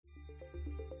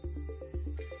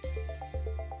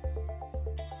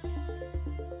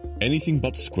Anything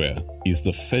But Square is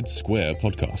the Fed Square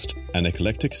podcast, an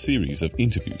eclectic series of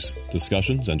interviews,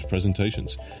 discussions and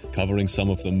presentations covering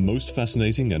some of the most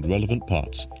fascinating and relevant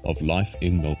parts of life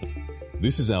in Melbourne.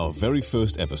 This is our very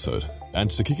first episode,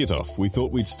 and to kick it off, we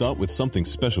thought we'd start with something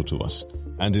special to us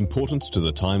and important to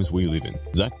the times we live in.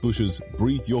 Zach Bush's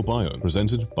Breathe Your Biome,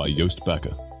 presented by Joost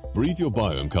Bakker. Breathe Your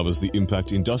Biome covers the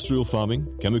impact industrial farming,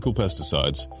 chemical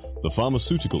pesticides, the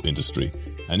pharmaceutical industry,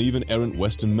 and even errant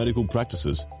Western medical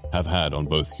practices have had on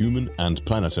both human and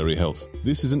planetary health.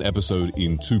 This is an episode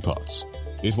in two parts.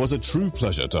 It was a true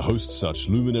pleasure to host such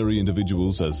luminary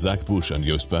individuals as Zach Bush and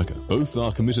Joost Bakker. Both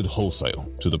are committed wholesale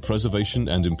to the preservation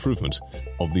and improvement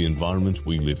of the environment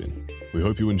we live in. We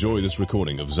hope you enjoy this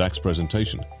recording of Zach's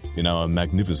presentation in our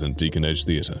magnificent Deacon Edge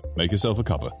Theatre. Make yourself a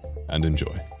cuppa and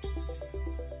enjoy.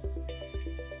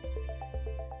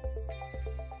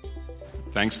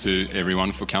 Thanks to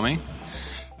everyone for coming.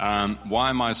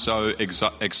 Why am I so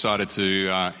excited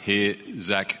to hear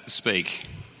Zach speak?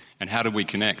 And how did we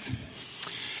connect?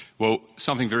 Well,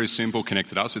 something very simple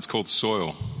connected us. It's called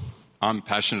soil. I'm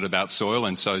passionate about soil,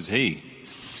 and so is he.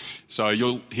 So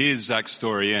you'll hear Zach's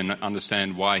story and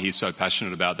understand why he's so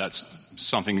passionate about that,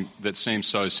 something that seems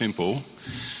so simple.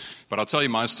 But I'll tell you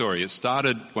my story. It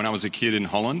started when I was a kid in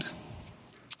Holland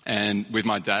and with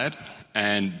my dad.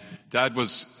 And Dad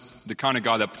was the kind of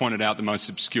guy that pointed out the most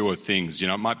obscure things. You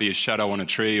know, it might be a shadow on a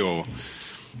tree, or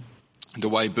the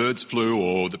way birds flew,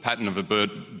 or the pattern of a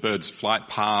bird's flight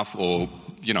path, or,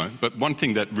 you know. But one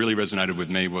thing that really resonated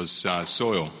with me was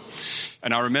soil.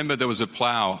 And I remember there was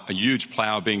a huge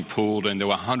plough being pulled, and there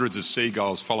were hundreds of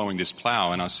seagulls following this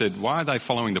plough. And I said, why are they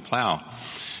following the plough?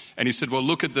 And he said, well,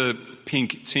 look at the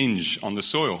pink tinge on the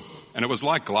soil. And it was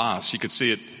like glass. You could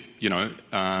see it, you know,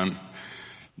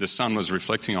 the sun was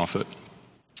reflecting off it.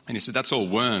 And he said, that's all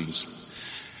worms.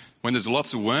 When there's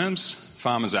lots of worms,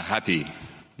 farmers are happy.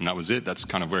 And that was it. That's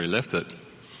kind of where he left it.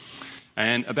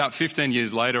 And about 15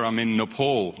 years later, I'm in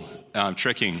Nepal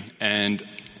trekking, and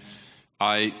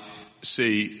I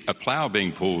see a plough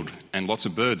being pulled and lots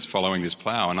of birds following this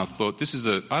plough. And I thought,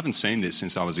 I haven't seen this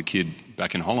since I was a kid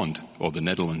back in Holland, or the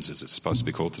Netherlands as it's supposed to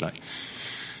be called today.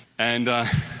 And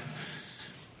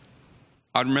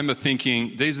I remember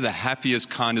thinking, these are the happiest,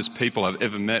 kindest people I've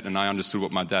ever met, and I understood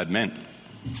what my dad meant.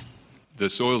 The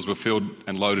soils were filled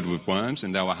and loaded with worms,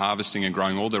 and they were harvesting and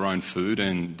growing all their own food,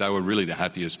 and they were really the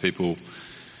happiest people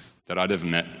that I'd ever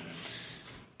met.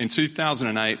 In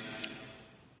 2008,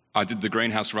 I did the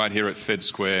greenhouse right here at Fed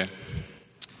Square,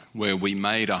 where we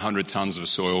made 100 tonnes of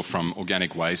soil from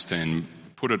organic waste and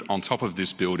put it on top of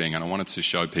this building, and I wanted to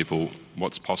show people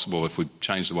what's possible if we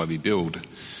change the way we build.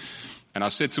 And I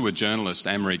said to a journalist,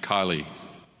 Anne-Marie Kiley,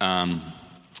 I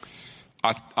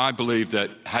believe that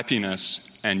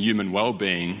happiness and human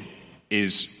well-being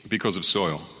is because of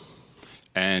soil.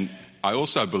 And I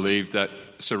also believe that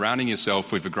surrounding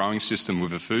yourself with a growing system,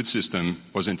 with a food system,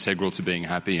 was integral to being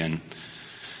happy. And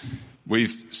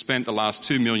we've spent the last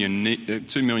 2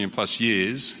 million plus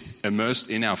years immersed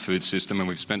in our food system, and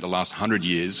we've spent the last 100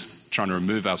 years trying to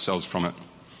remove ourselves from it.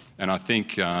 And I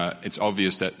think it's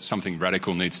obvious that something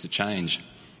radical needs to change.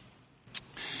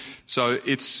 So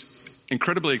it's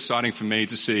incredibly exciting for me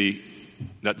to see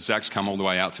that Zach's come all the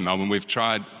way out to Melbourne. We've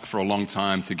tried for a long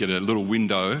time to get a little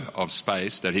window of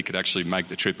space that he could actually make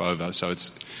the trip over, so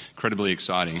it's incredibly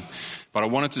exciting. But I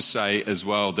wanted to say as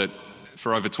well that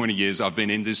for over 20 years I've been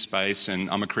in this space, and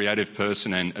I'm a creative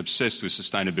person and obsessed with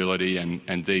sustainability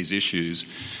and these issues.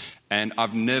 And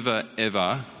I've never,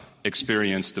 ever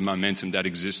experienced the momentum that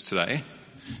exists today.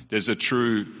 There's a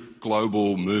true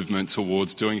global movement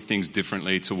towards doing things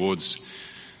differently, towards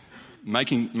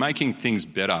making things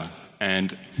better.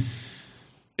 And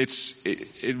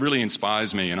it really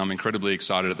inspires me, and I'm incredibly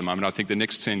excited at the moment. I think the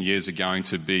next 10 years are going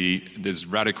to be, there's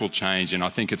radical change, and I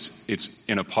think it's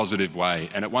in a positive way.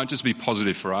 And it won't just be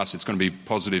positive for us, it's going to be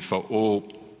positive for all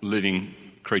living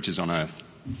creatures on Earth.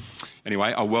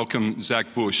 Anyway, I welcome Zach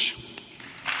Bush.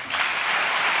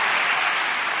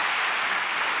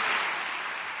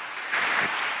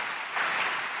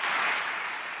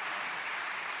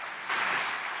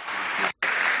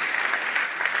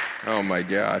 Oh my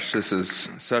gosh, this is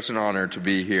such an honor to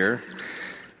be here.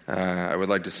 I would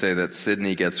like to say that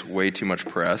Sydney gets way too much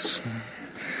press.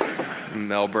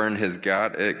 Melbourne has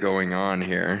got it going on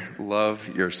here. Love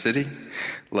your city,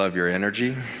 love your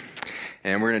energy,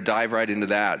 and we're going to dive right into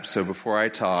that. So before I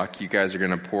talk, you guys are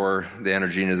going to pour the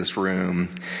energy into this room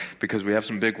because we have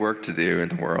some big work to do in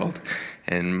the world.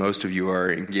 And most of you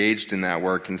are engaged in that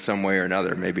work in some way or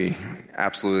another, maybe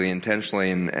absolutely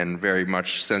intentionally and very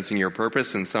much sensing your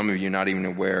purpose, and some of you not even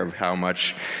aware of how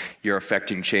much you're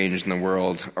affecting change in the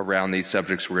world around these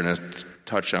subjects we're going to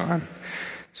touch on.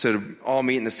 So to all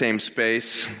meet in the same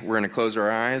space, we're going to close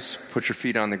our eyes, put your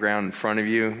feet on the ground in front of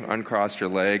you, uncross your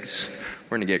legs.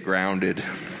 We're going to get grounded.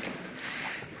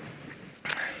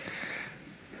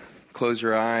 Close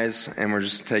your eyes, and we'll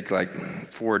just take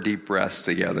like 4 deep breaths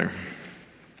together.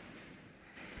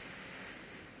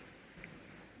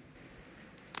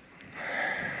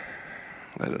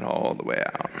 Let it all the way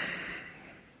out.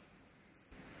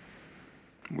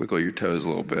 Wiggle your toes a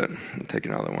little bit and take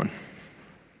another one.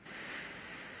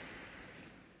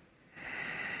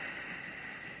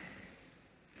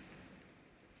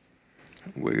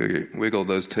 Wiggle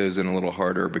those toes in a little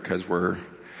harder because we're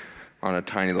on a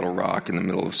tiny little rock in the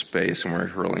middle of space and we're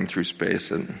hurling through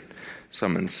space at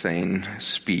some insane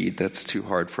speed that's too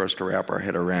hard for us to wrap our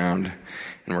head around.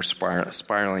 And we're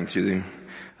spiraling through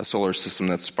a solar system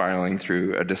that's spiraling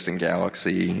through a distant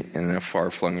galaxy in a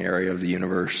far-flung area of the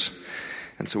universe.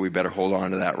 And so we better hold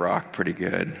on to that rock pretty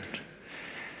good.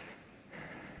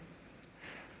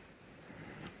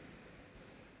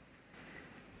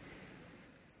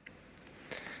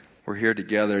 We're here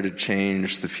together to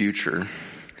change the future.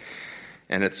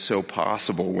 And it's so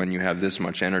possible when you have this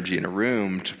much energy in a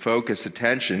room to focus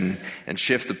attention and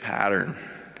shift the pattern.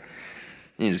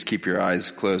 You can just keep your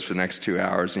eyes closed for the next 2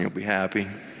 hours and you'll be happy.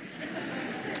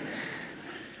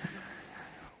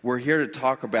 We're here to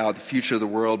talk about the future of the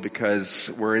world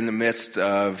because we're in the midst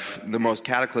of the most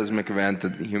cataclysmic event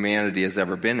that humanity has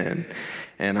ever been in.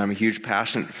 And I'm a huge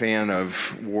passionate fan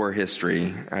of war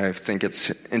history. I think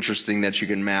it's interesting that you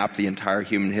can map the entire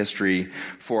human history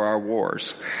for our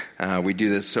wars. We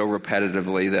do this so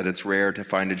repetitively that it's rare to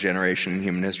find a generation in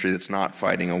human history that's not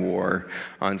fighting a war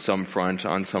on some front,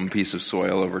 on some piece of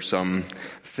soil, over some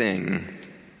thing.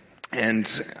 And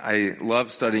I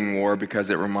love studying war because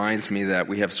it reminds me that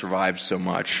we have survived so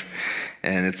much.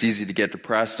 And it's easy to get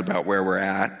depressed about where we're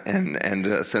at, and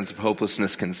a sense of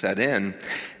hopelessness can set in.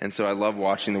 And so I love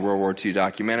watching the World War II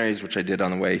documentaries, which I did on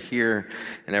the way here,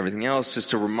 and everything else, just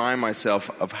to remind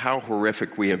myself of how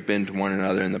horrific we have been to one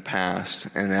another in the past.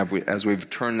 And as we've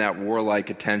turned that warlike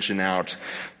attention out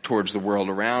towards the world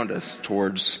around us,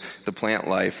 towards the plant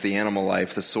life, the animal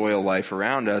life, the soil life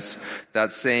around us,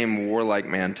 that same warlike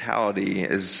mentality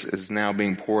is now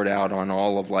being poured out on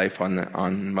all of life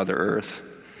on Mother Earth.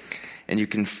 And you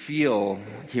can feel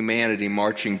humanity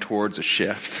marching towards a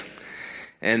shift.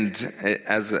 And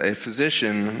as a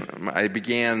physician, I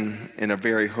began in a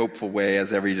very hopeful way,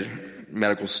 as every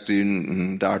medical student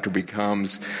and doctor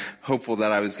becomes, hopeful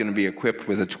that I was going to be equipped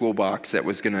with a toolbox that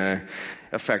was going to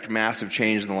affect massive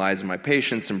change in the lives of my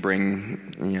patients and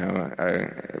bring,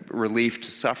 relief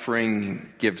to suffering,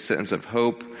 give a sense of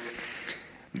hope.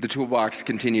 The toolbox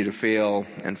continued to fail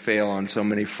on so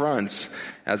many fronts.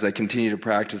 As I continued to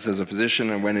practice as a physician,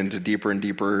 I went into deeper and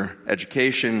deeper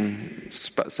education,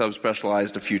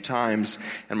 subspecialized a few times,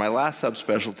 and my last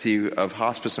subspecialty of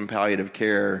hospice and palliative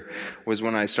care was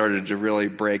when I started to really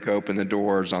break open the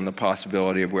doors on the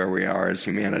possibility of where we are as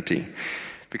humanity.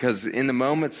 Because in the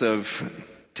moments of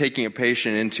taking a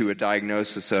patient into a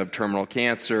diagnosis of terminal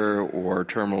cancer or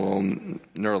terminal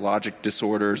neurologic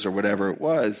disorders or whatever it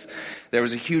was, there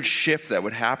was a huge shift that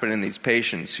would happen in these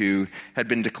patients who had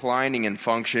been declining in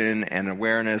function and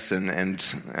awareness and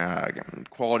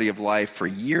quality of life for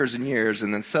years and years.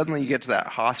 And then suddenly you get to that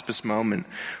hospice moment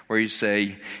where you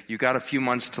say, you got a few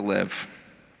months to live.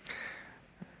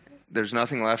 There's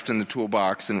nothing left in the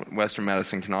toolbox in Western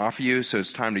medicine can offer you, so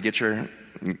it's time to get your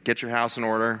house in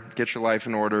order, get your life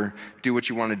in order, do what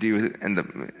you want to do,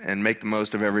 and make the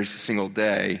most of every single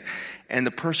day. And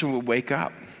the person would wake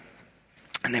up,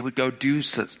 and they would go do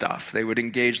stuff. They would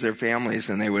engage their families,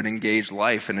 and they would engage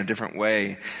life in a different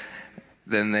way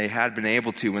than they had been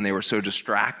able to when they were so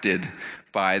distracted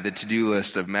by the to-do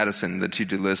list of medicine, the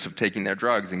to-do list of taking their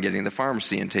drugs and getting the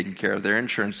pharmacy and taking care of their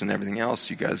insurance and everything else.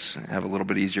 You guys have a little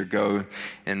bit easier go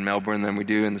in Melbourne than we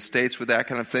do in the States with that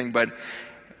kind of thing. But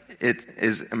it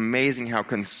is amazing how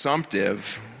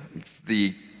consumptive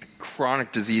the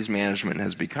chronic disease management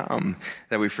has become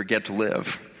that we forget to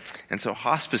live. And so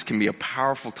hospice can be a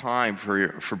powerful time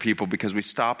for people because we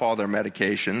stop all their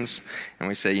medications and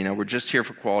we say, we're just here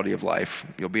for quality of life.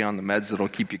 You'll be on the meds that'll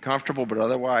keep you comfortable, but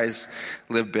otherwise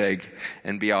live big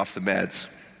and be off the meds.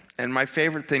 And my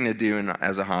favorite thing to do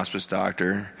as a hospice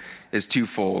doctor is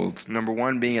twofold. Number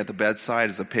one, being at the bedside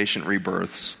as a patient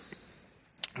rebirths.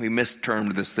 We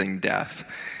mistermed this thing death.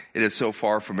 It is so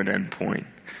far from an end point.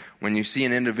 When you see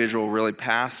an individual really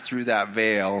pass through that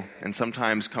veil and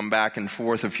sometimes come back and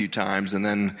forth a few times and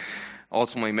then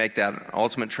ultimately make that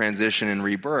ultimate transition and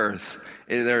rebirth,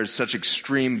 there's such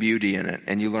extreme beauty in it.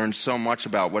 And you learn so much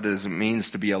about what it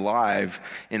means to be alive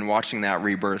in watching that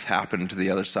rebirth happen to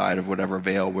the other side of whatever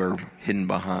veil we're hidden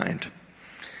behind.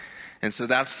 And so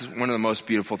that's one of the most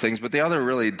beautiful things. But the other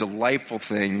really delightful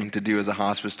thing to do as a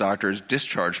hospice doctor is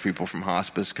discharge people from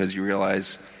hospice, because you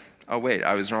realize, oh, wait,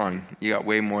 I was wrong. You got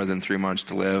way more than 3 months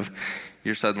to live.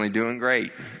 You're suddenly doing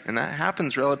great. And that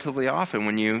happens relatively often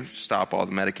when you stop all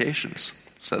the medications.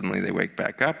 Suddenly they wake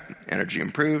back up, energy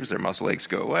improves, their muscle aches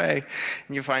go away,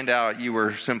 and you find out you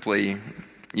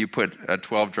put a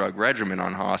 12-drug regimen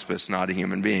on hospice, not a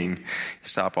human being. You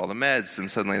stop all the meds, and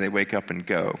suddenly they wake up and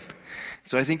go.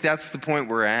 So I think that's the point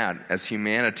we're at as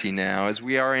humanity now, as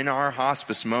we are in our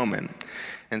hospice moment.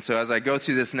 And so as I go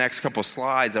through this next couple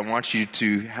slides, I want you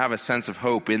to have a sense of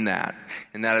hope in that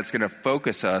it's going to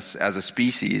focus us as a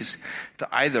species to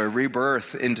either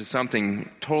rebirth into something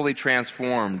totally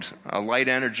transformed, a light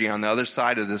energy on the other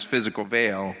side of this physical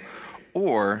veil,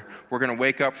 or we're going to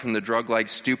wake up from the drug-like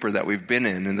stupor that we've been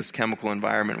in this chemical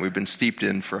environment we've been steeped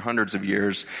in for hundreds of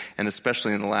years, and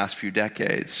especially in the last few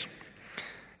decades.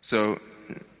 So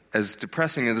as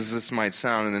depressing as this might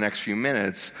sound in the next few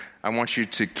minutes, I want you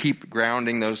to keep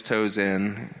grounding those toes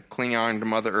in, cling on to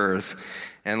Mother Earth,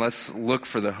 and let's look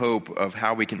for the hope of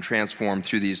how we can transform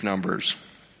through these numbers.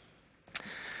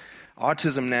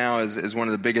 Autism now is one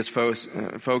of the biggest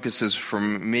focuses for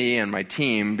me and my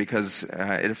team, because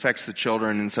it affects the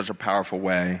children in such a powerful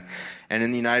way. And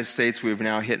in the United States, we've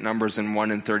now hit numbers in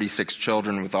 1 in 36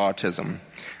 children with autism.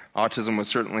 Autism was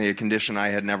certainly a condition I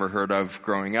had never heard of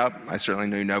growing up. I certainly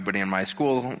knew nobody in my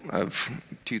school of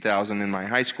 2,000 in my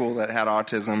high school that had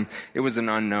autism. It was an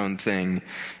unknown thing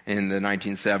in the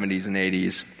 1970s and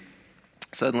 80s.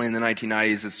 Suddenly in the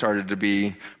 1990s, it started to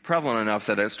be prevalent enough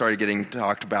that it started getting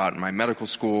talked about in my medical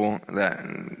school, that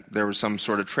there was some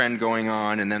sort of trend going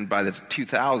on, and then by the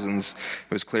 2000s,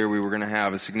 it was clear we were going to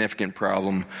have a significant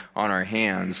problem on our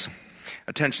hands.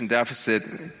 Attention deficit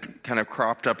kind of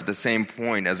cropped up at the same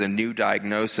point as a new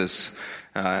diagnosis.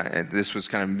 This was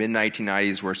kind of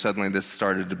mid-1990s where suddenly this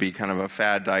started to be kind of a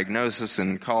fad diagnosis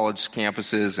in college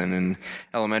campuses and in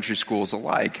elementary schools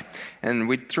alike. And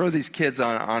we'd throw these kids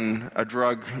on a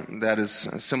drug that is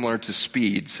similar to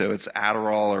speed. So it's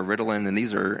Adderall or Ritalin, and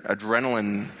these are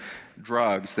adrenaline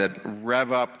drugs that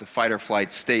rev up the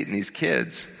fight-or-flight state in these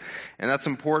kids. And that's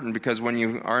important because when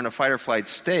you are in a fight-or-flight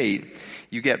state,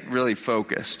 you get really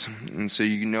focused. And so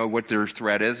you know what their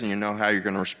threat is, and you know how you're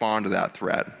going to respond to that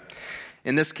threat.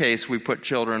 In this case, we put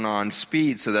children on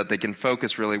speed so that they can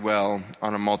focus really well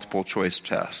on a multiple-choice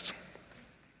test.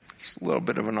 It's a little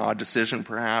bit of an odd decision,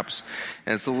 perhaps.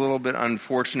 And it's a little bit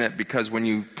unfortunate because when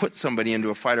you put somebody into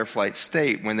a fight-or-flight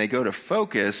state, when they go to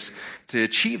focus, to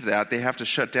achieve that, they have to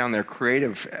shut down their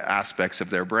creative aspects of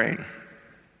their brain.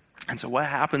 And so what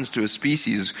happens to a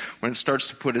species when it starts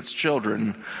to put its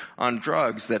children on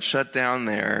drugs that shut down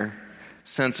their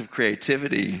sense of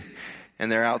creativity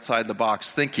and their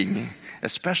outside-the-box thinking,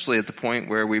 especially at the point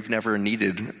where we've never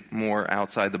needed more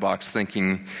outside-the-box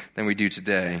thinking than we do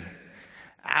today?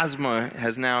 Asthma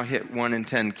has now hit 1 in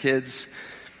 10 kids.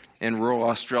 In rural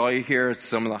Australia here, it's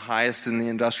some of the highest in the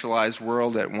industrialized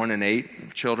world at 1 in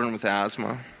 8 children with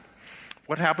asthma.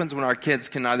 What happens when our kids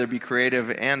can neither be creative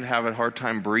and have a hard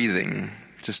time breathing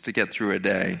just to get through a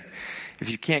day? If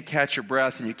you can't catch your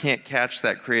breath and you can't catch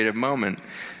that creative moment,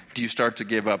 do you start to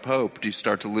give up hope? Do you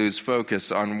start to lose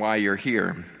focus on why you're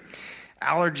here?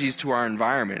 Allergies to our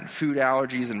environment, food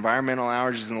allergies, environmental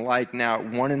allergies, and the like, now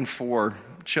 1 in 4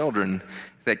 children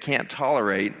that can't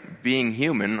tolerate being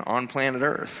human on planet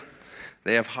Earth.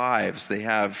 They have hives. They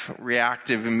have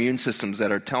reactive immune systems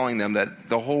that are telling them that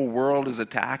the whole world is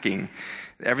attacking.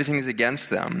 Everything is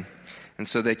against them. And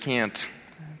so they can't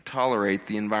tolerate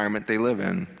the environment they live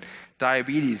in.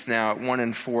 Diabetes now at 1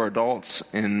 in 4 adults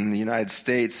in the United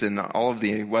States and all of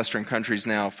the Western countries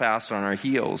now fast on our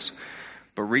heels.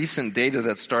 But recent data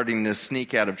that's starting to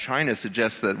sneak out of China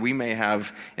suggests that we may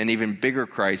have an even bigger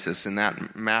crisis in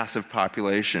that massive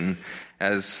population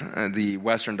as the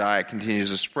Western diet continues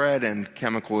to spread and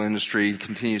chemical industry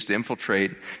continues to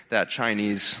infiltrate that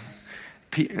Chinese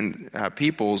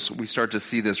peoples. We start to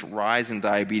see this rise in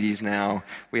diabetes now.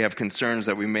 We have concerns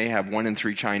that we may have 1 in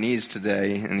 3 Chinese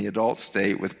today in the adult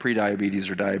state with prediabetes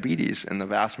or diabetes, and the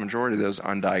vast majority of those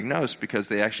undiagnosed because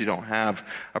they actually don't have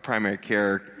a primary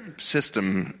care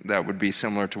system that would be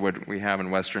similar to what we have in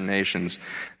Western nations.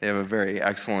 They have a very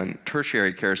excellent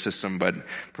tertiary care system, but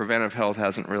preventive health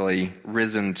hasn't really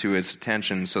risen to its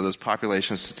attention, so those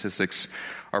population statistics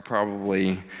are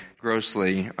probably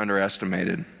grossly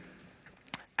underestimated.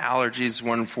 allergies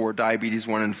 1 in 4, diabetes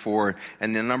 1 in 4,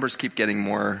 and the numbers keep getting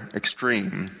more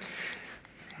extreme.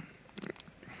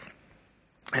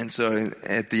 And so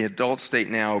at the adult state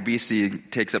now, obesity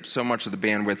takes up so much of the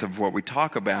bandwidth of what we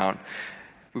talk about.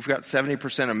 We've got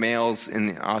 70% of males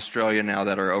in Australia now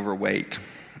that are overweight.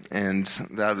 And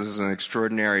that is an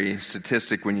extraordinary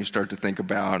statistic when you start to think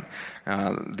about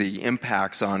the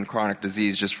impacts on chronic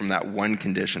disease just from that one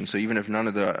condition. So even if none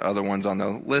of the other ones on the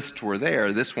list were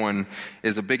there, this one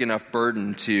is a big enough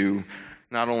burden to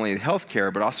not only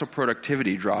healthcare, but also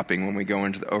productivity dropping when we go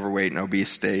into the overweight and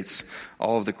obese states.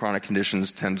 All of the chronic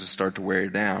conditions tend to start to wear you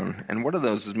down. And one of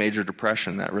those is major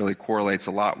depression. That really correlates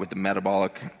a lot with the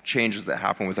metabolic changes that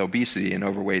happen with obesity and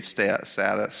overweight status.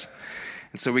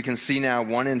 And so we can see now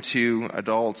 1 in 2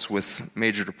 adults with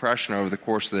major depression over the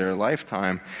course of their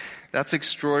lifetime. That's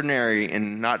extraordinary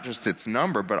in not just its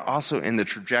number, but also in the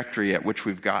trajectory at which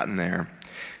we've gotten there.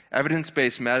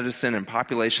 Evidence-based medicine and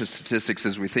population statistics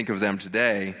as we think of them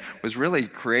today was really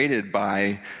created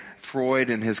by Freud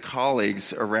and his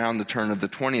colleagues around the turn of the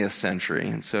 20th century.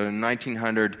 And so in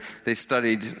 1900, they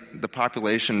studied the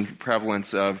population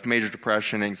prevalence of major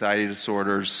depression, anxiety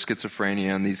disorders,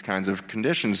 schizophrenia, and these kinds of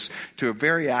conditions to a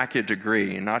very accurate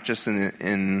degree, not just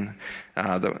in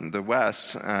the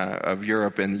West of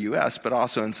Europe and the U.S., but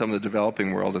also in some of the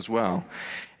developing world as well.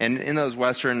 And in those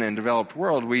Western and developed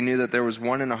world, we knew that there was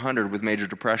 1 in 100 with major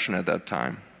depression at that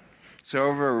time. So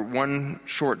over one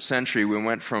short century, we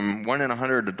went from 1 in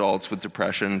 100 adults with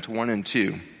depression to 1 in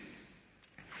 2.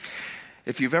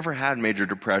 If you've ever had major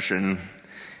depression,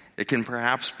 it can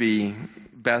perhaps be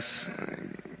best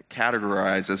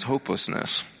categorized as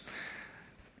hopelessness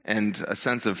and a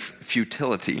sense of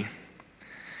futility.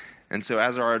 And so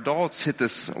as our adults hit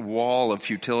this wall of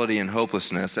futility and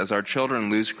hopelessness, as our children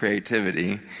lose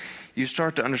creativity, you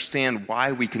start to understand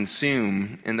why we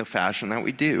consume in the fashion that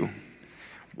we do.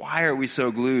 Why are we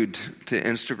so glued to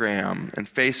Instagram and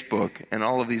Facebook and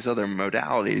all of these other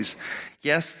modalities?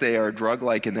 Yes, they are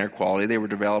drug-like in their quality. They were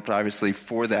developed, obviously,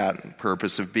 for that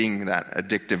purpose of being that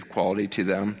addictive quality to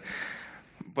them.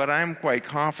 But I'm quite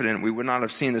confident we would not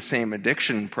have seen the same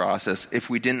addiction process if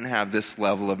we didn't have this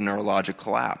level of neurologic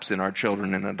collapse in our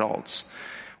children and adults.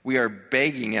 We are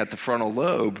begging at the frontal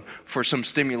lobe for some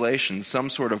stimulation, some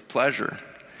sort of pleasure,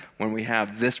 when we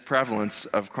have this prevalence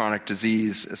of chronic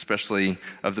disease, especially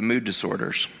of the mood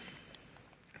disorders.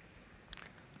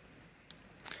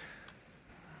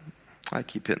 I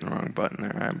keep hitting the wrong button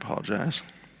there. I apologize.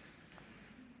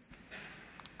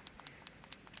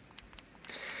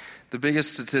 The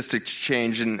biggest statistic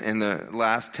change in the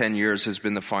last 10 years has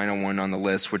been the final one on the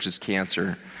list, which is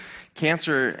cancer.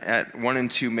 Cancer at 1 in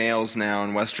 2 males now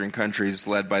in Western countries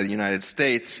led by the United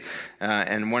States,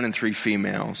 and 1 in 3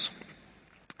 females.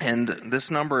 And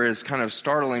this number is kind of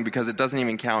startling because it doesn't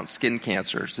even count skin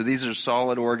cancer. So these are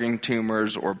solid organ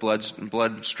tumors or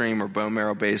bloodstream or bone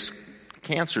marrow-based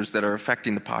cancers that are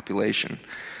affecting the population.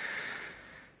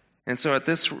 And so at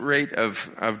this rate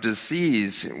of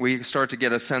disease, we start to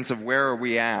get a sense of where are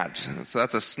we at. So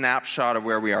that's a snapshot of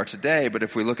where we are today, but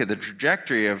if we look at the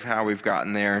trajectory of how we've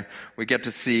gotten there, we get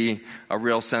to see a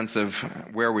real sense of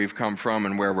where we've come from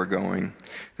and where we're going.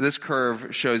 This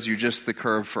curve shows you just the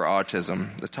curve for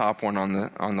autism, the top one on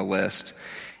the list.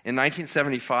 In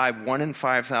 1975, 1 in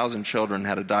 5,000 children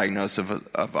had a diagnosis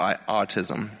of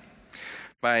autism.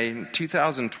 By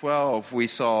 2012, we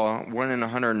saw 1 in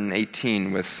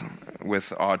 118 with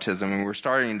autism, and we're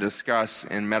starting to discuss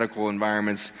in medical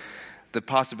environments the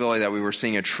possibility that we were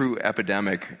seeing a true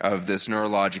epidemic of this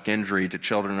neurologic injury to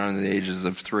children under the ages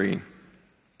of 3.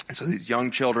 And so these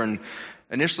young children,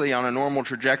 initially on a normal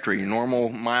trajectory, normal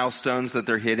milestones that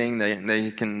they're hitting,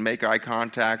 they can make eye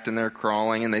contact and they're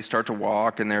crawling and they start to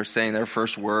walk and they're saying their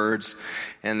first words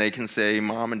and they can say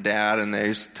mom and dad and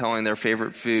they're telling their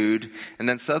favorite food. And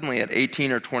then suddenly at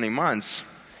 18 or 20 months,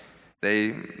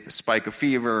 they spike a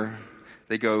fever,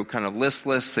 they go kind of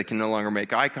listless, they can no longer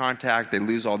make eye contact, they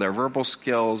lose all their verbal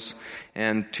skills,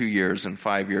 and 2 years and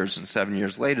 5 years and 7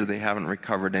 years later, they haven't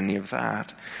recovered any of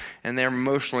that. And they're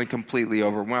emotionally completely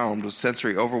overwhelmed with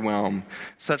sensory overwhelm,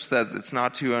 such that it's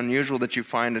not too unusual that you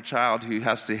find a child who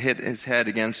has to hit his head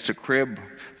against a crib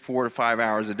 4 to 5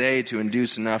 hours a day to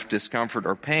induce enough discomfort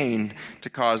or pain to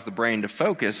cause the brain to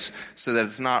focus so that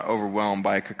it's not overwhelmed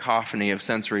by a cacophony of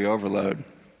sensory overload.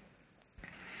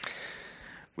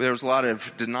 There was a lot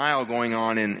of denial going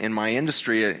on in my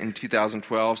industry in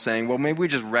 2012 saying, well, maybe we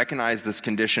just recognize this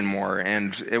condition more.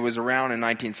 And it was around in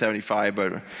 1975,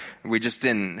 but we just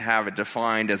didn't have it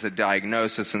defined as a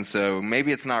diagnosis. And so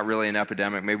maybe it's not really an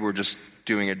epidemic. Maybe we're just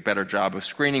doing a better job of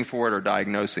screening for it or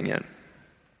diagnosing it.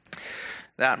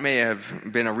 That may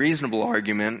have been a reasonable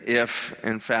argument if,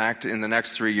 in fact, in the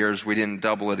next 3 years we didn't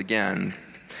double it again.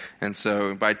 And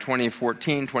so by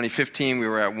 2015, we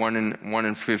were at 1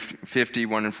 in 50,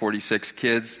 1 in 46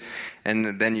 kids.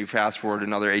 And then you fast forward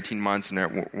another 18 months and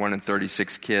they're at 1 in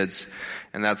 36 kids.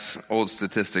 And that's old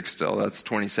statistics still. That's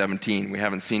 2017. We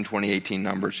haven't seen 2018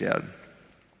 numbers yet.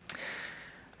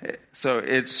 So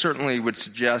it certainly would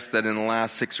suggest that in the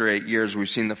last 6 or 8 years, we've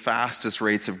seen the fastest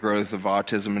rates of growth of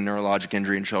autism and neurologic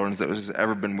injury in children that has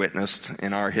ever been witnessed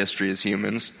in our history as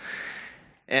humans.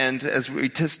 And as we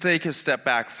just take a step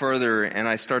back further and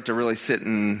I start to really sit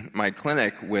in my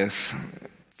clinic with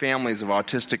families of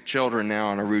autistic children now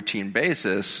on a routine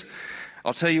basis,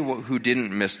 I'll tell you who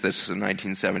didn't miss this in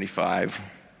 1975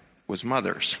 was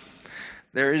mothers.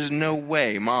 There is no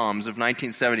way moms of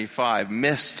 1975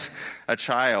 missed a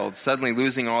child suddenly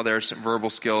losing all their verbal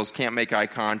skills, can't make eye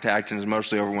contact, and is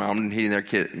emotionally overwhelmed and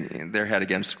hitting their head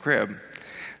against the crib.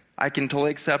 I can totally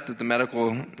accept that the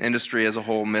medical industry as a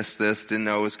whole missed this, didn't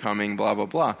know it was coming, blah, blah,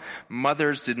 blah.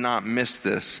 Mothers did not miss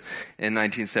this in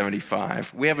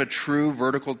 1975. We have a true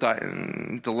vertical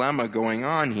dilemma going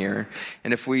on here.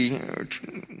 And if we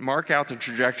mark out the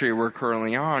trajectory we're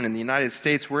currently on, in the United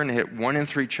States, we're going to hit 1 in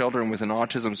 3 children with an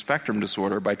autism spectrum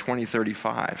disorder by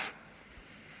 2035.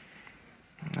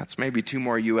 That's maybe 2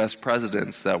 more U.S.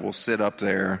 presidents that will sit up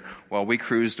there while we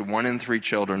cruise to 1 in 3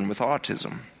 children with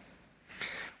autism.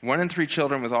 1 in 3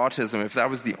 children with autism, if that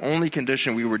was the only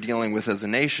condition we were dealing with as a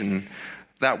nation,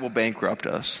 that will bankrupt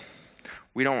us.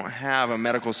 We don't have a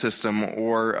medical system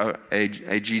or a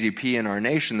GDP in our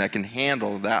nation that can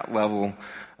handle that level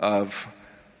of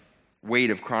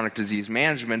weight of chronic disease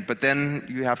management, but then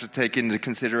you have to take into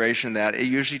consideration that it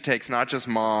usually takes not just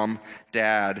mom,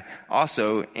 dad,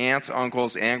 also aunts,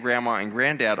 uncles, and grandma and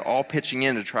granddad all pitching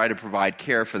in to try to provide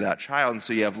care for that child, and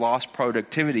so you have lost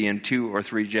productivity in 2 or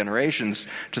 3 generations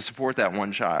to support that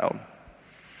one child.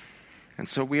 And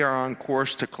so we are on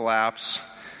course to collapse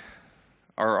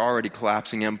our already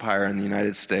collapsing empire in the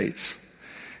United States.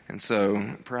 And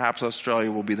so perhaps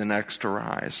Australia will be the next to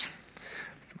rise.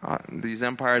 These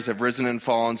empires have risen and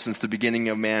fallen since the beginning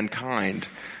of mankind.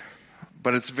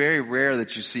 But it's very rare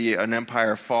that you see an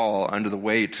empire fall under the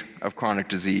weight of chronic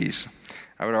disease.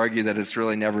 I would argue that it's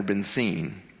really never been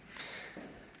seen.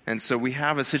 And so we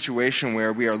have a situation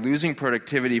where we are losing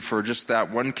productivity for just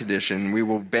that one condition. We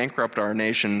will bankrupt our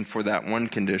nation for that one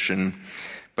condition.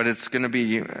 But it's going to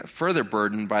be further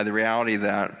burdened by the reality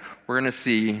that we're going to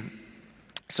see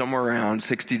somewhere around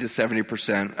 60 to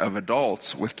 70% of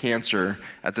adults with cancer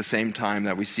at the same time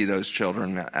that we see those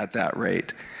children at that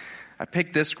rate. I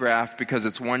picked this graph because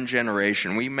it's one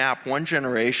generation. We map one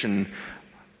generation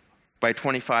by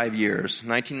 25 years.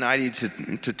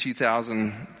 1990 to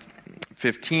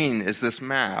 2015 is this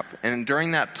map. And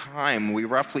during that time, we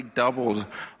roughly doubled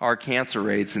our cancer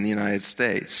rates in the United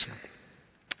States.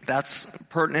 That's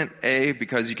pertinent, A,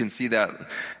 because you can see that,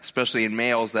 especially in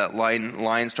males, that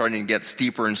line starting to get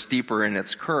steeper and steeper in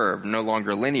its curve, no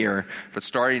longer linear, but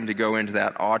starting to go into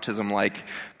that autism-like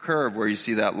curve where you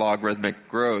see that logarithmic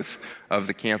growth of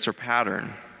the cancer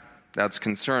pattern. That's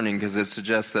concerning because it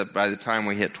suggests that by the time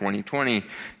we hit 2020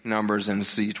 numbers and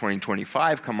see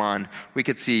 2025 come on, we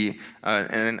could see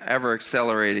an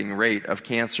ever-accelerating rate of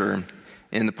cancer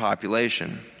in the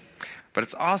population. But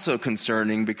it's also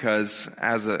concerning because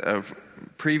as a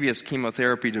previous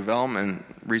chemotherapy development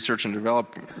research and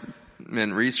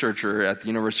development researcher at the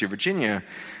University of Virginia,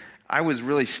 I was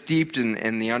really steeped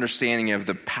in the understanding of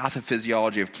the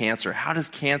pathophysiology of cancer. How does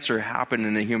cancer happen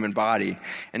in the human body?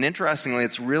 And interestingly,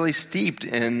 it's really steeped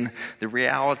in the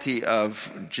reality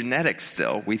of genetics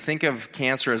still. We think of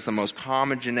cancer as the most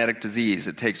common genetic disease.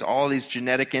 It takes all these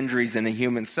genetic injuries in a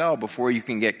human cell before you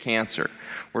can get cancer.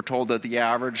 We're told that the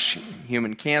average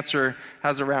human cancer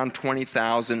has around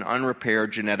 20,000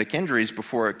 unrepaired genetic injuries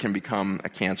before it can become a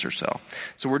cancer cell.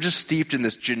 So we're just steeped in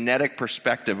this genetic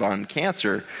perspective on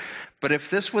cancer. But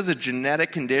if this was a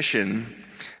genetic condition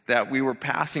that we were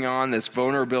passing on this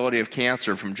vulnerability of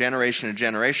cancer from generation to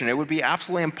generation, it would be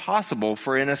absolutely impossible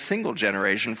for in a single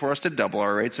generation for us to double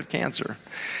our rates of cancer.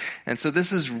 And so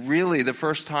this is really the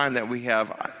first time that we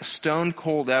have stone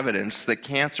cold evidence that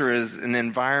cancer is an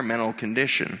environmental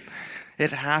condition.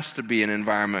 It has to be an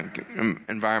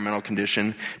environmental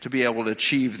condition to be able to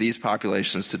achieve these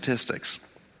population statistics.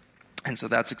 And so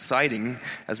that's exciting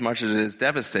as much as it is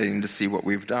devastating to see what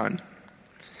we've done.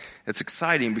 It's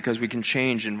exciting because we can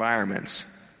change environments,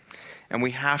 and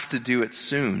we have to do it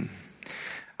soon.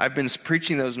 I've been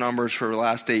preaching those numbers for the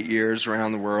last 8 years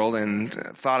around the world and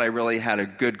thought I really had a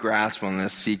good grasp on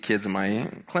this. See kids in my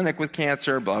clinic with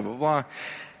cancer, blah, blah, blah.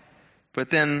 But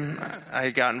then I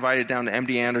got invited down to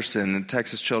MD Anderson at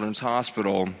Texas Children's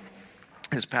Hospital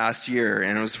this past year,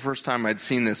 and it was the first time I'd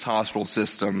seen this hospital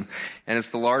system, and it's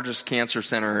the largest cancer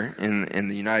center in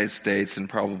the United States and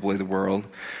probably the world.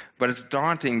 But it's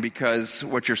daunting because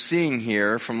what you're seeing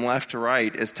here from left to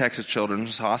right is Texas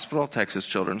Children's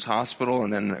Hospital,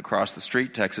 and then across the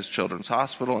street, Texas Children's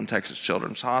Hospital and Texas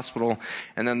Children's Hospital.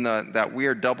 And then that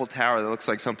weird double tower that looks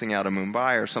like something out of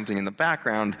Mumbai or something in the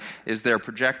background is their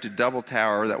projected double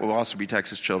tower that will also be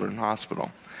Texas Children's Hospital.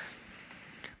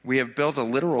 We have built a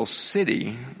literal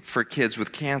city for kids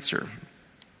with cancer.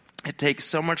 It takes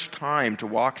so much time to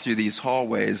walk through these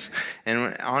hallways,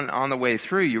 and on the way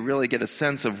through, you really get a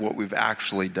sense of what we've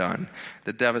actually done,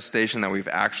 the devastation that we've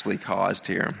actually caused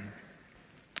here.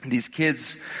 These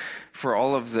kids, for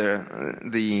all of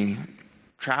the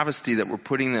travesty that we're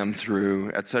putting them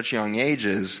through at such young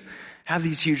ages, have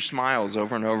these huge smiles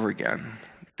over and over again.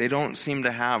 They don't seem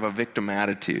to have a victim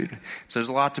attitude, so there's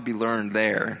a lot to be learned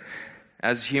there.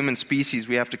 As human species,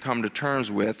 we have to come to terms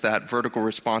with that vertical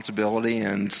responsibility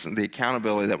and the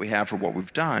accountability that we have for what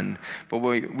we've done. But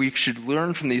we should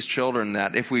learn from these children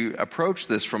that if we approach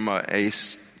this from a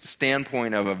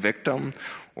standpoint of a victim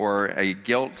or a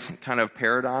guilt kind of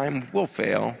paradigm, we'll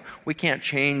fail. We can't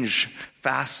change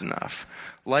fast enough.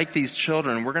 Like these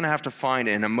children, we're going to have to find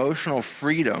an emotional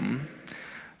freedom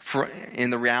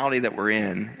in the reality that we're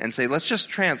in and say, let's just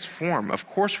transform. Of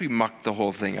course we mucked the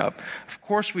whole thing up. Of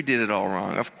course we did it all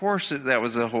wrong. Of course that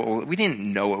was we didn't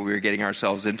know what we were getting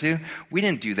ourselves into. We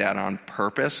didn't do that on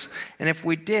purpose. And if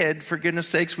we did, for goodness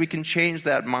sakes, we can change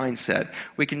that mindset.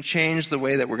 We can change the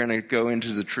way that we're going to go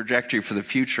into the trajectory for the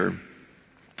future.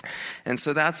 And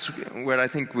so that's what I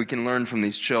think we can learn from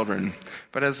these children.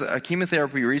 But as a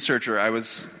chemotherapy researcher, I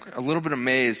was a little bit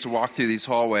amazed to walk through these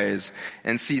hallways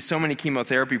and see so many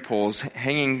chemotherapy poles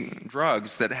hanging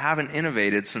drugs that haven't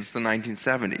innovated since the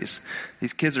 1970s.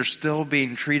 These kids are still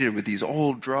being treated with these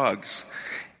old drugs.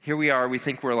 Here we are, we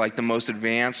think we're like the most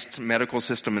advanced medical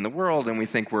system in the world, and we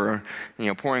think we're,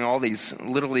 pouring all these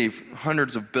literally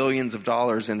hundreds of billions of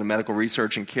dollars into medical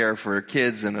research and care for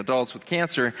kids and adults with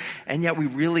cancer, and yet we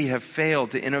really have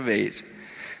failed to innovate.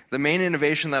 The main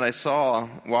innovation that I saw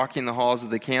walking the halls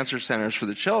of the cancer centers for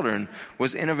the children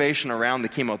was innovation around the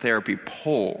chemotherapy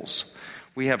poles.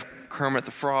 We have Kermit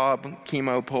the Frog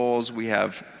chemo poles, we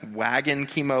have wagon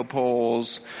chemo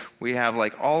poles, we have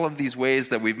all of these ways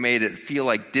that we've made it feel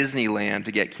like Disneyland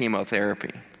to get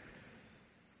chemotherapy.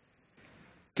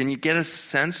 Can you get a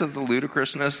sense of the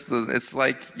ludicrousness? It's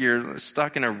like you're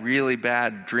stuck in a really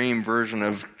bad dream version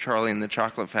of Charlie and the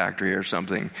Chocolate Factory or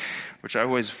something, which I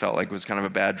always felt like was kind of a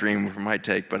bad dream for my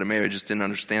take, but maybe I just didn't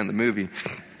understand the movie.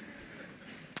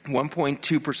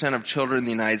 1.2% of children in the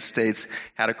United States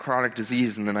had a chronic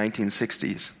disease in the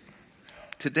 1960s.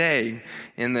 Today,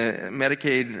 in the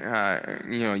Medicaid,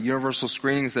 universal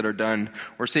screenings that are done,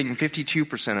 we're seeing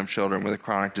 52% of children with a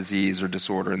chronic disease or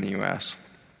disorder in the U.S.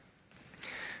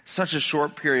 Such a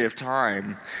short period of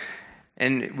time.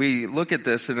 And we look at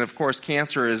this, and of course,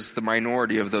 cancer is the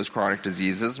minority of those chronic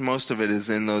diseases. Most of it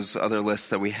is in those other lists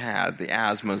that we had, the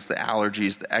asthmas, the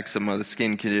allergies, the eczema, the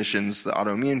skin conditions, the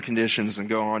autoimmune conditions, and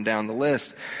go on down the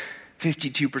list.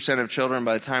 52% of children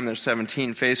by the time they're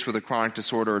 17 faced with a chronic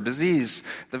disorder or disease,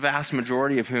 the vast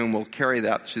majority of whom will carry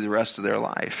that through the rest of their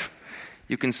life.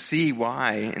 You can see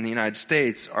why, in the United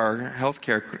States, our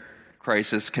healthcare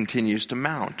crisis continues to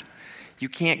mount. You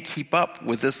can't keep up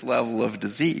with this level of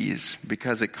disease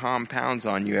because it compounds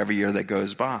on you every year that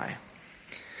goes by.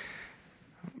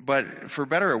 But for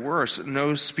better or worse,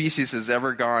 no species has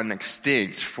ever gone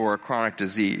extinct for a chronic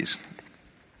disease.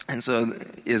 And so,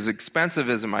 as expensive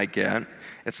as it might get,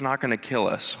 it's not going to kill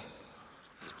us.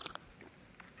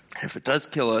 And if it does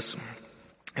kill us,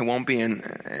 it won't be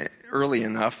early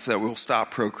enough that we'll stop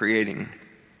procreating.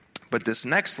 But this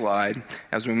next slide,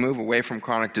 as we move away from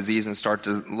chronic disease and start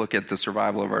to look at the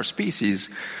survival of our species,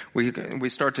 we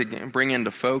start to bring into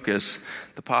focus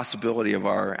the possibility of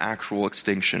our actual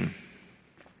extinction.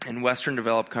 In Western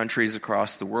developed countries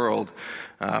across the world,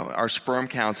 our sperm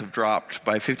counts have dropped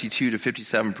by 52 to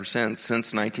 57%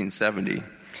 since 1970.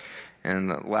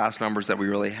 And the last numbers that we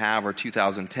really have are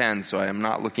 2010, so I am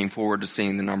not looking forward to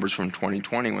seeing the numbers from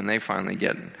 2020 when they finally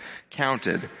get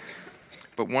counted.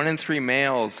 But 1 in 3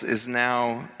 males is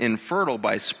now infertile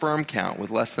by sperm count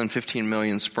with less than 15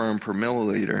 million sperm per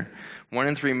milliliter. 1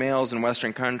 in 3 males in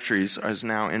Western countries is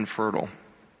now infertile.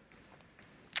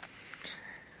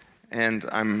 And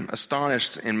I'm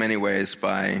astonished in many ways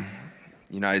by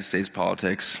United States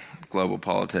politics, global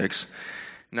politics,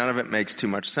 None of it makes too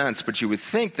much sense, but you would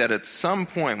think that at some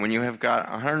point when you have got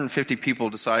 150 people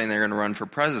deciding they're going to run for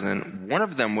president, one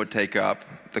of them would take up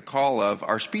the call of,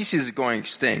 our species is going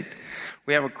extinct.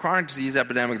 We have a chronic disease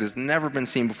epidemic that's never been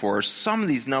seen before. Some of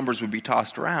these numbers would be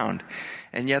tossed around,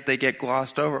 and yet they get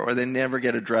glossed over or they never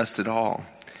get addressed at all.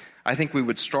 I think we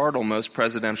would startle most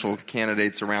presidential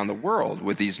candidates around the world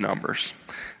with these numbers.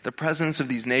 The presidents of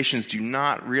these nations do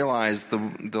not realize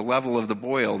the level of the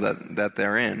boil that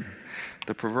they're in.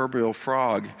 The proverbial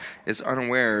frog is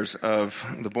unawares of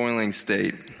the boiling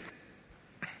state.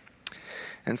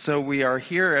 And so we are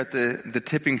here at the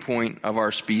tipping point of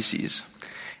our species.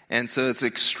 And so it's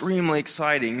extremely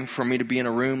exciting for me to be in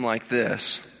a room like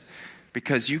this,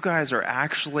 because you guys are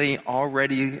actually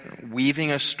already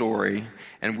weaving a story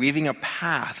and weaving a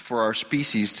path for our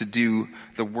species to do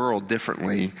the world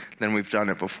differently than we've done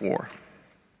it before.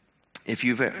 If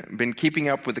you've been keeping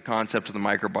up with the concept of the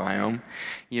microbiome,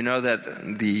 you know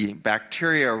that the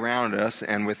bacteria around us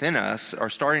and within us are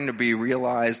starting to be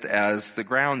realized as the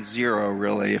ground zero,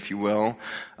 really, if you will,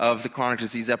 of the chronic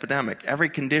disease epidemic. Every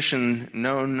condition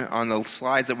known on the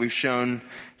slides that we've shown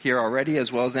here already,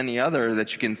 as well as any other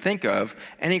that you can think of,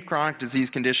 any chronic disease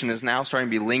condition is now starting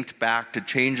to be linked back to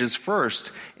changes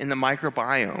first in the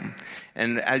microbiome.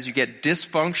 And as you get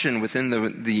dysfunction within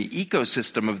the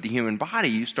ecosystem of the human body,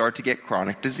 you start to get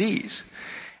chronic disease.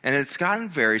 And it's gotten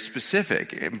very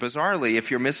specific. And bizarrely,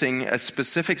 if you're missing a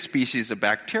specific species of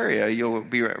bacteria, you'll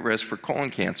be at risk for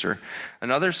colon cancer.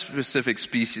 Another specific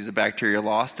species of bacteria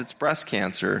lost, it's breast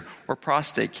cancer or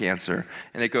prostate cancer,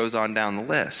 and it goes on down the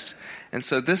list. And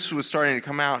so this was starting to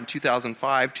come out in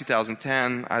 2005,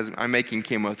 2010. I'm making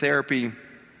chemotherapy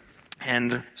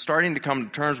and starting to come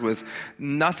to terms with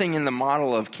nothing in the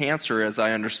model of cancer, as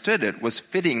I understood it, was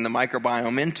fitting the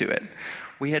microbiome into it.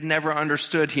 We had never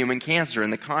understood human cancer in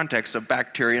the context of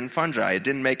bacteria and fungi. It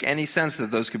didn't make any sense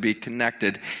that those could be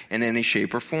connected in any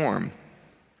shape or form.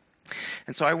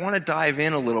 And so I want to dive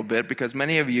in a little bit because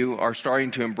many of you are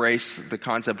starting to embrace the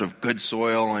concept of good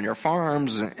soil on your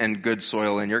farms and good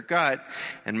soil in your gut.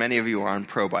 And many of you are on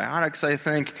probiotics, I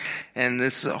think. And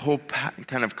this whole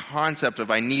kind of concept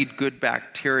of I need good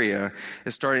bacteria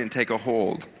is starting to take a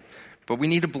hold. But we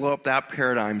need to blow up that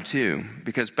paradigm too,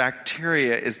 because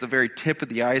bacteria is the very tip of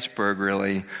the iceberg,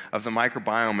 really, of the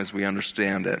microbiome as we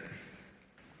understand it.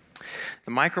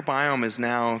 The microbiome is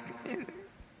now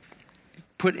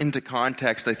put into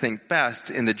context, I think,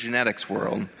 best in the genetics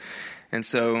world. And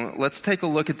so let's take a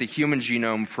look at the human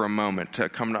genome for a moment to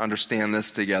come to understand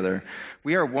this together.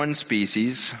 We are one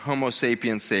species, Homo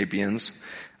sapiens sapiens.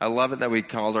 I love it that we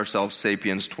called ourselves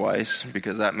sapiens twice,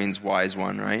 because that means wise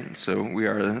one, right? So we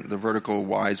are the vertical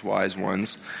wise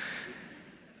ones.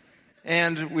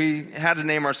 And we had to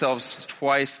name ourselves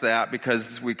twice that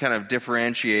because we kind of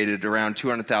differentiated around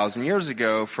 200,000 years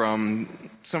ago from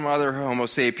some other Homo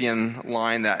sapien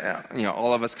line that,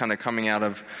 all of us kind of coming out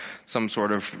of some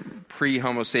sort of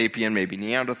pre-Homo sapien, maybe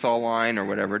Neanderthal line or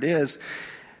whatever it is.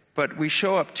 But we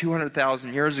show up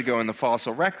 200,000 years ago in the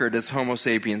fossil record as Homo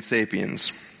sapiens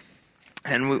sapiens.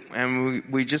 And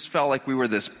we just felt like we were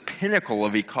this pinnacle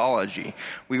of ecology.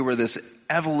 We were this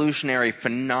evolutionary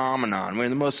phenomenon. We're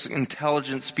the most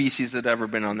intelligent species that ever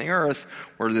been on the earth.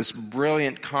 We're this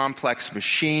brilliant, complex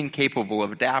machine capable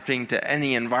of adapting to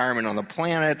any environment on the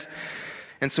planet.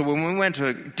 And so when we went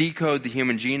to decode the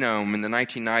human genome in the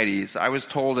 1990s, I was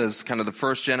told as kind of the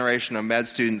first generation of med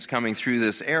students coming through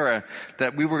this era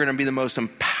that we were going to be the most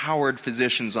empowered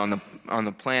physicians on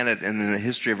the planet and in the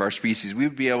history of our species. We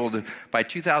would be able to, by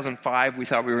 2005, we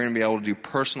thought we were going to be able to do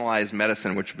personalized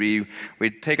medicine, which would be,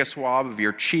 we'd take a swab of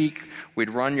your cheek,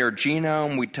 we'd run your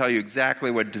genome, we'd tell you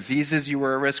exactly what diseases you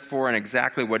were at risk for and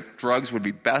exactly what drugs would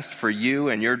be best for you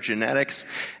and your genetics,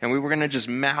 and we were going to just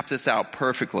map this out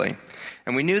perfectly.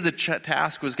 And we knew the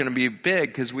task was going to be big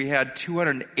because we had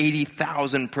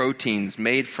 280,000 proteins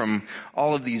made from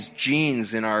all of these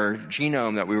genes in our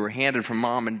genome that we were handed from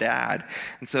mom and dad.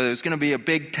 And so it was going to be a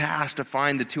big task to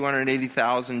find the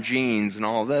 280,000 genes and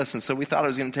all of this. And so we thought it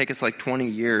was going to take us like 20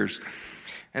 years.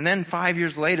 And then 5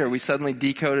 years later, we suddenly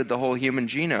decoded the whole human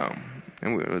genome.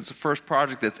 And it was the first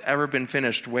project that's ever been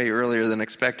finished way earlier than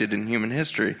expected in human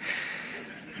history.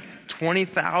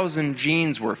 20,000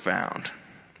 genes were found.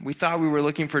 We thought we were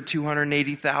looking for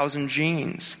 280,000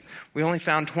 genes. We only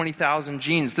found 20,000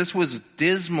 genes. This was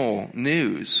dismal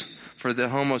news for the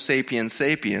Homo sapiens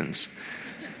sapiens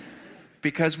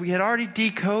because we had already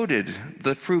decoded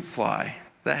the fruit fly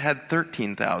that had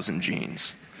 13,000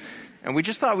 genes. And we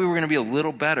just thought we were going to be a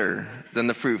little better than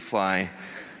the fruit fly,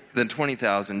 than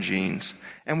 20,000 genes.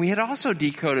 And we had also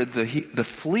decoded the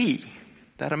flea,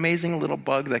 that amazing little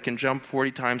bug that can jump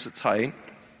 40 times its height.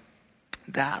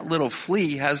 That little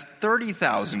flea has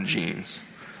 30,000 genes.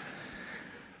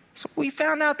 So we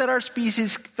found out that our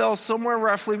species fell somewhere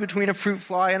roughly between a fruit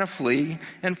fly and a flea,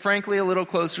 and frankly a little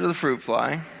closer to the fruit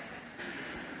fly.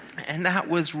 And that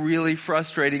was really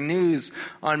frustrating news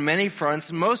on many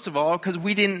fronts, most of all because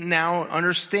we didn't now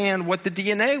understand what the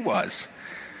DNA was.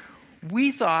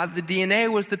 We thought the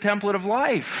DNA was the template of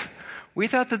life. We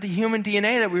thought that the human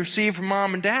DNA that we received from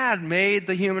mom and dad made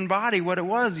the human body what it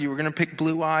was. You were going to pick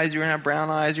blue eyes, you were going to have brown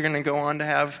eyes, you're going to go on to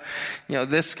have,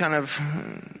 this kind of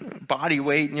body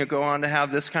weight, and you'll go on to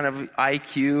have this kind of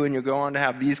IQ, and you'll go on to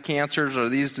have these cancers or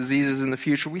these diseases in the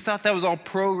future. We thought that was all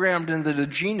programmed into the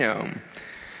genome.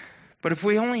 But if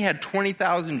we only had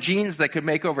 20,000 genes that could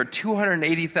make over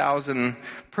 280,000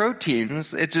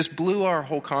 proteins, it just blew our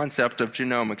whole concept of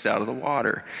genomics out of the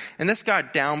water. And this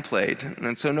got downplayed,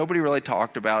 and so nobody really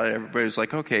talked about it. Everybody was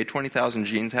like, okay, 20,000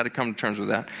 genes, had to come to terms with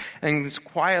that. And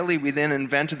quietly we then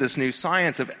invented this new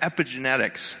science of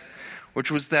epigenetics, which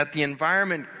was that the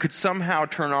environment could somehow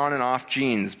turn on and off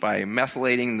genes by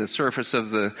methylating the surface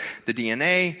of the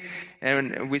DNA.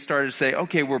 And we started to say,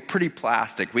 okay, we're pretty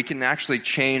plastic. We can actually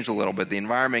change a little bit. The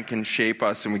environment can shape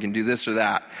us, and we can do this or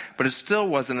that. But it still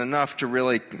wasn't enough to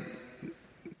really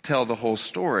tell the whole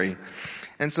story.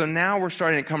 And so now we're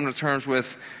starting to come to terms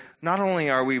with, not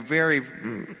only are we very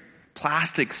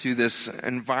plastic through this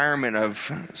environment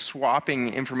of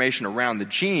swapping information around the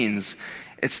genes,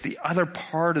 it's the other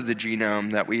part of the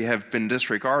genome that we have been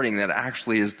disregarding that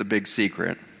actually is the big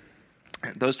secret.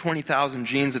 Those 20,000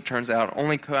 genes, it turns out,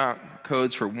 only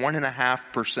codes for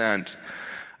 1.5%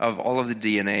 of all of the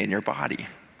DNA in your body.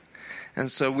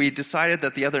 And so we decided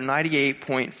that the other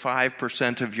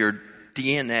 98.5% of your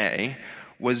DNA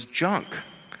was junk.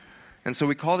 And so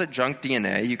we called it junk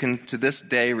DNA. You can, to this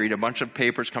day, read a bunch of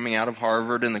papers coming out of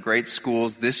Harvard and the great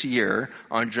schools this year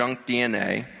on junk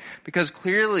DNA. Because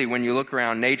clearly, when you look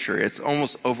around nature, it's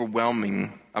almost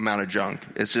overwhelming amount of junk.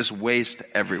 It's just waste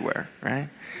everywhere, right?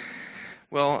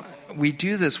 Well, we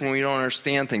do this when we don't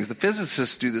understand things. The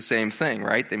physicists do the same thing,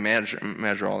 right? They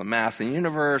measure all the mass in the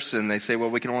universe, and they say, well,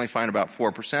 we can only find about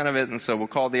 4% of it, and so we'll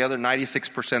call the other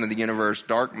 96% of the universe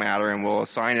dark matter, and we'll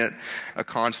assign it a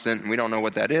constant, and we don't know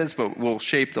what that is, but we'll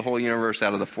shape the whole universe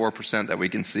out of the 4% that we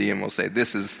can see, and we'll say,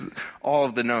 this is all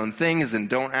of the known things, and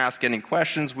don't ask any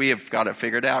questions. We have got it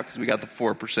figured out because we got the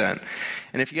 4%.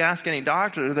 And if you ask any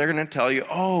doctor, they're going to tell you,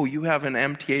 oh, you have an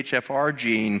MTHFR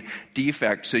gene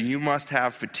defect, so you must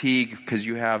have fatigue because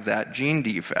you have that gene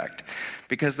defect.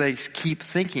 Because they keep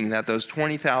thinking that those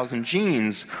 20,000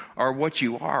 genes are what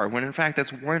you are, when in fact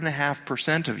that's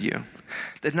 1.5% of you.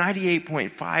 The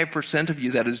 98.5% of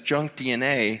you that is junk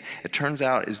DNA, it turns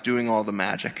out, is doing all the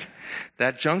magic.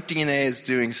 That junk DNA is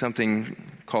doing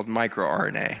something called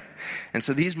microRNA. And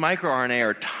so these microRNA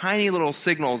are tiny little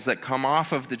signals that come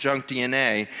off of the junk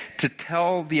DNA to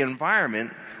tell the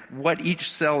environment what each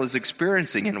cell is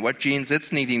experiencing and what genes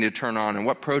it's needing to turn on and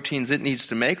what proteins it needs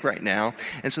to make right now.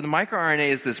 And so the microRNA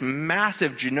is this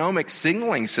massive genomic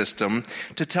signaling system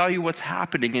to tell you what's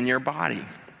happening in your body.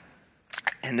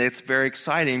 And it's very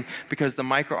exciting because the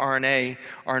microRNA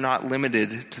are not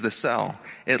limited to the cell.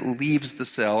 It leaves the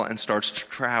cell and starts to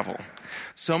travel.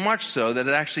 So much so that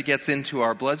it actually gets into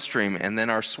our bloodstream and then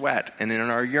our sweat and in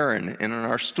our urine and in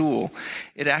our stool.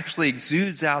 It actually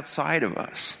exudes outside of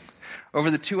us. Over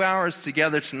the 2 hours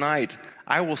together tonight,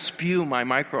 I will spew my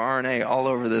microRNA all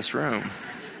over this room.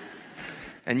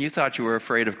 And you thought you were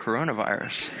afraid of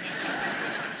coronavirus.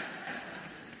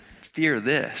 Fear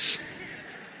this.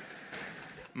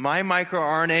 My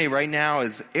microRNA right now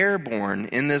is airborne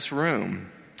in this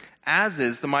room, as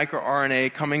is the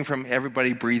microRNA coming from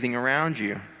everybody breathing around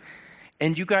you.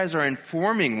 And you guys are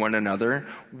informing one another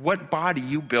what body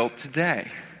you built today.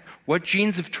 What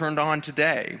genes have turned on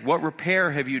today? What repair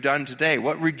have you done today?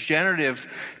 What regenerative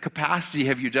capacity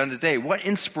have you done today? What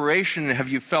inspiration have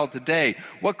you felt today?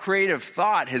 What creative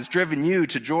thought has driven you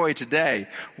to joy today?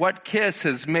 What kiss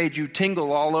has made you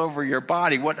tingle all over your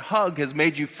body? What hug has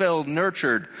made you feel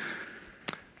nurtured?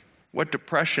 What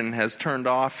depression has turned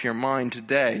off your mind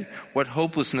today? What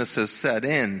hopelessness has set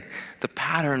in? The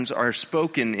patterns are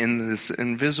spoken in this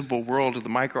invisible world of the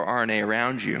microRNA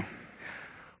around you.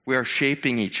 We are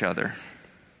shaping each other.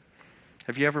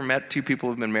 Have you ever met two people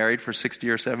who have been married for 60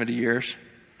 or 70 years?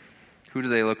 Who do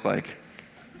they look like?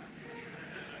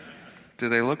 Do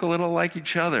they look a little like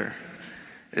each other?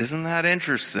 Isn't that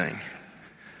interesting?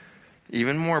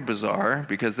 Even more bizarre,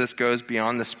 because this goes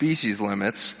beyond the species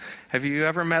limits. Have you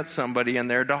ever met somebody and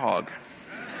their dog?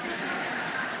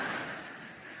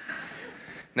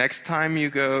 Next time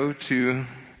you go to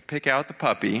pick out the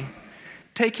puppy,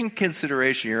 Take in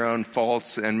consideration your own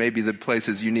faults and maybe the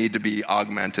places you need to be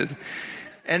augmented.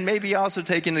 And maybe also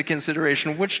take into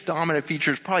consideration which dominant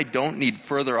features probably don't need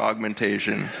further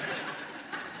augmentation.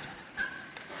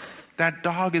 That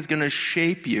dog is going to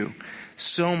shape you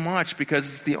so much because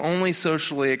it's the only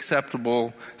socially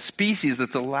acceptable species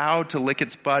that's allowed to lick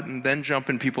its butt and then jump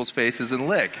in people's faces and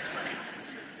lick.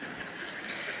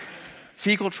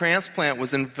 Fecal transplant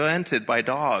was invented by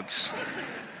dogs.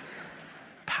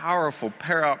 Powerful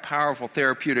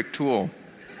therapeutic tool.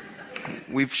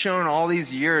 We've shown all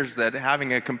these years that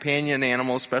having a companion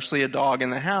animal, especially a dog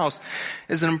in the house,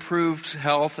 is an improved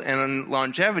health and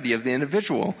longevity of the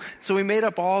individual. So we made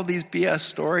up all these BS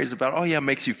stories about, oh yeah, it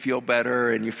makes you feel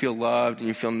better and you feel loved and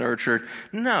you feel nurtured.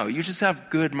 No, you just have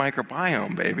good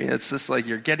microbiome, baby. It's just like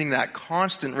you're getting that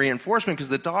constant reinforcement because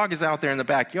the dog is out there in the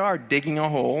backyard digging a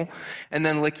hole and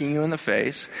then licking you in the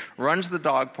face, runs the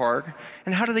dog park,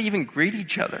 and how do they even greet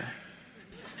each other?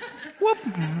 Whoop!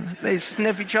 They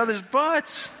sniff each other's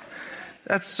butts.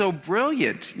 That's so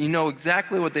brilliant. You know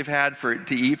exactly what they've had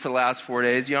to eat for the last 4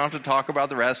 days. You don't have to talk about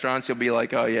the restaurants. You'll be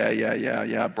like, oh,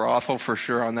 yeah, brothel for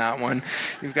sure on that one.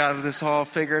 You've got this all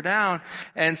figured out.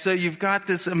 And so you've got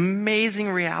this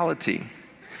amazing reality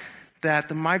that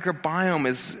the microbiome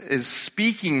is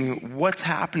speaking what's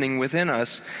happening within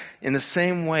us in the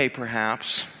same way,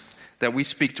 perhaps, that we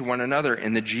speak to one another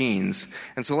in the genes.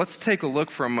 And so let's take a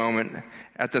look for a moment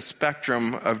at the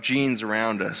spectrum of genes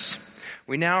around us.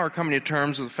 We now are coming to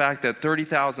terms with the fact that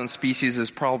 30,000 species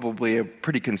is probably a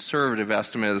pretty conservative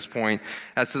estimate at this point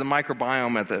as to the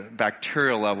microbiome at the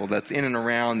bacterial level that's in and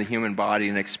around the human body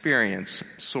and experience,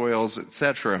 soils,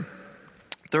 etc.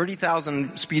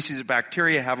 30,000 species of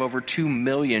bacteria have over 2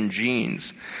 million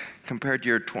genes compared to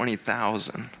your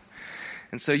 20,000.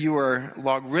 And so you are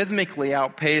logarithmically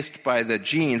outpaced by the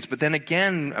genes, but then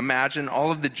again, imagine all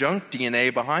of the junk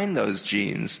DNA behind those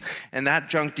genes. And that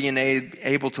junk DNA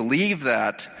able to leave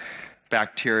that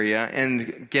bacteria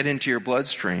and get into your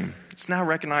bloodstream. It's now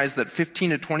recognized that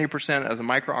 15 to 20% of the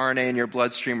microRNA in your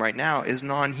bloodstream right now is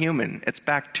non-human. It's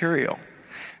bacterial.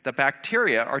 The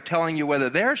bacteria are telling you whether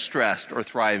they're stressed or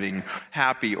thriving,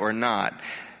 happy or not,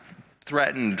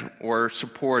 threatened or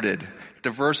supported,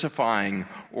 diversifying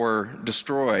or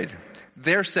destroyed.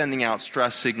 They're sending out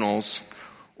stress signals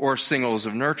or signals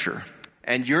of nurture.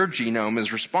 And your genome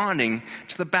is responding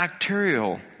to the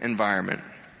bacterial environment.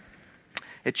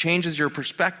 It changes your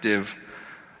perspective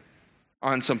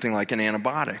on something like an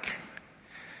antibiotic.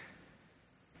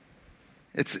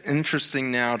 It's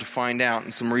interesting now to find out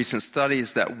in some recent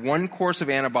studies that one course of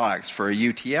antibiotics for a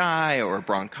UTI or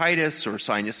bronchitis or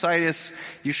sinusitis,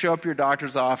 you show up at your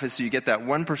doctor's office, you get that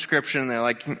one prescription, and they're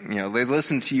like, they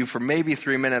listen to you for maybe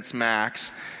 3 minutes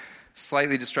max,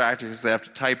 slightly distracted because they have to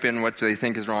type in what they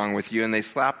think is wrong with you, and they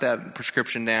slap that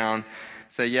prescription down,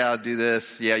 say, yeah, do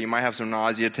this, yeah, you might have some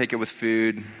nausea, take it with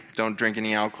food, don't drink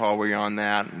any alcohol while you're on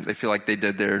that. They feel like they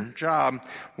did their job,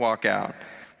 walk out.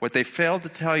 What they failed to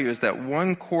tell you is that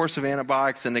one course of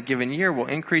antibiotics in a given year will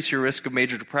increase your risk of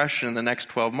major depression in the next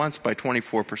 12 months by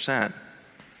 24%.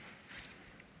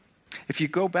 If you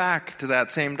go back to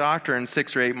that same doctor in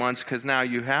 6 or 8 months because now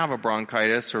you have a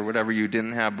bronchitis or whatever you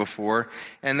didn't have before,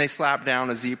 and they slap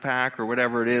down a Z-Pak or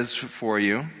whatever it is for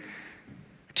you,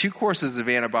 2 courses of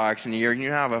antibiotics in a year, and you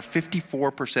have a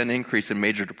 54% increase in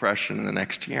major depression in the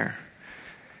next year.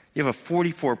 You have a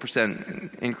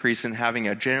 44% increase in having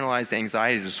a generalized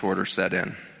anxiety disorder set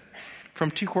in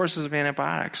from 2 courses of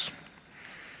antibiotics.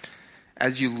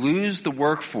 As you lose the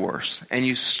workforce and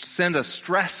you send a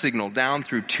stress signal down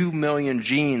through 2 million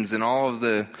genes and all of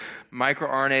the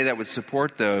microRNA that would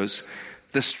support those,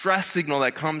 the stress signal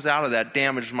that comes out of that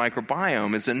damaged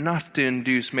microbiome is enough to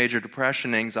induce major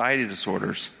depression, anxiety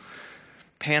disorders,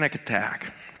 panic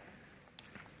attack.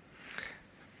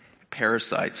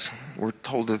 Parasites. We're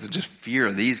told to just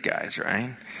fear these guys,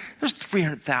 right? There's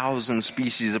 300,000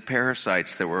 species of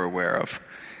parasites that we're aware of.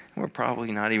 We're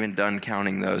probably not even done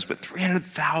counting those, but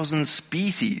 300,000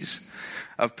 species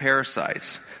of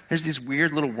parasites. There's these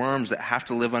weird little worms that have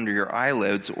to live under your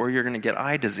eyelids or you're going to get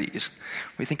eye disease.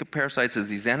 We think of parasites as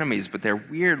these enemies, but they're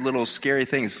weird little scary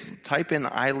things. Type in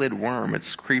eyelid worm.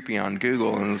 It's creepy on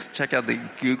Google, and let's check out the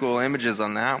Google images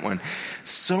on that one.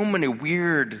 So many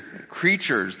weird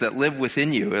creatures that live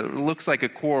within you. It looks like a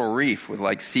coral reef with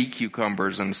like sea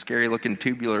cucumbers and scary looking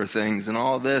tubular things and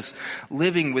all this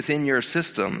living within your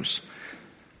systems.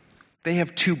 They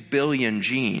have 2 billion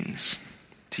genes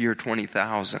to your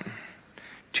 20,000.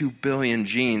 2 billion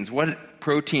genes. What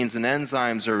proteins and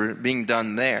enzymes are being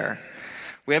done there?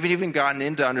 We haven't even gotten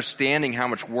into understanding how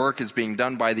much work is being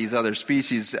done by these other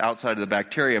species outside of the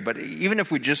bacteria. But even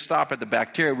if we just stop at the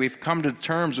bacteria, we've come to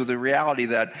terms with the reality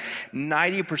that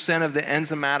 90% of the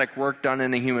enzymatic work done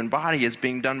in the human body is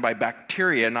being done by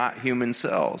bacteria, not human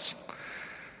cells.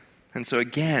 And so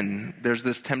again, there's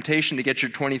this temptation to get your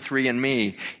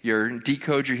 23andMe,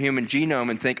 decode your human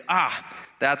genome and think,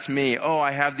 that's me. Oh, I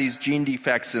have these gene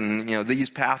defects and these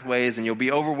pathways, and you'll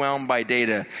be overwhelmed by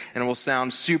data, and it will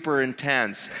sound super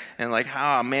intense and like,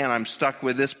 man, I'm stuck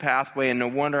with this pathway, and no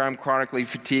wonder I'm chronically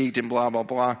fatigued and blah, blah,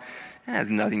 blah. That has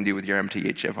nothing to do with your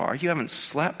MTHFR. You haven't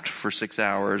slept for 6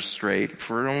 hours straight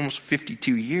for almost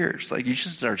 52 years. Like, you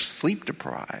just are sleep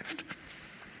deprived.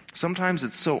 Sometimes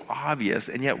it's so obvious,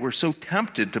 and yet we're so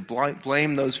tempted to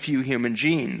blame those few human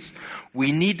genes.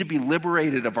 We need to be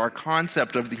liberated of our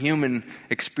concept of the human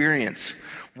experience.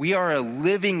 We are a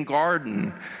living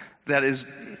garden that is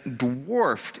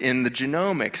dwarfed in the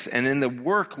genomics and in the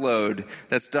workload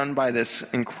that's done by this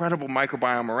incredible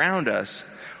microbiome around us.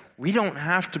 We don't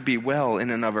have to be well in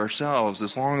and of ourselves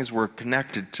as long as we're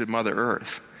connected to Mother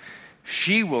Earth.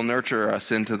 She will nurture us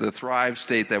into the thrive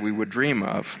state that we would dream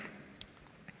of.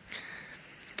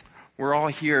 We're all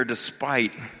here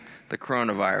despite the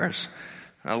coronavirus.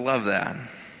 I love that.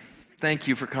 Thank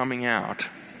you for coming out.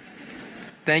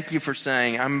 Thank you for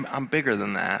saying, I'm bigger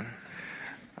than that.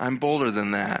 I'm bolder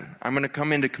than that. I'm going to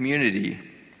come into community.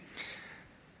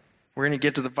 We're going to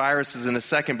get to the viruses in a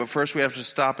second, but first we have to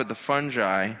stop at the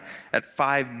fungi at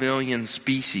 5 million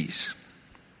species.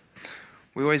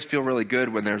 We always feel really good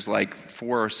when there's like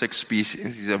 4 or 6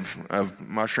 species of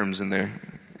mushrooms in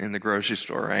the grocery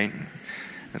store, right?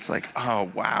 It's like,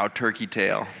 oh, wow, turkey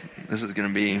tail. This is going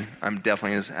to be, I'm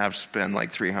definitely going to have to spend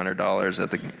like $300 at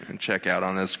the checkout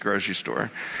on this grocery store.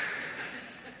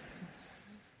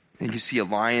 And you see a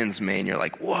lion's mane, you're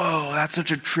like, whoa, that's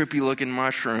such a trippy looking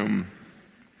mushroom.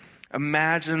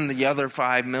 Imagine the other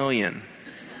 5 million.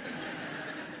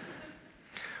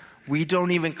 We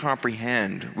don't even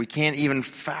comprehend. We can't even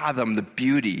fathom the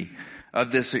beauty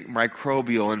of this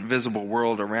microbial, invisible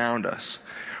world around us.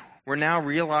 We're now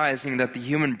realizing that the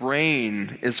human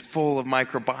brain is full of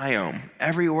microbiome.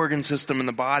 Every organ system in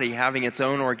the body having its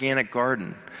own organic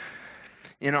garden.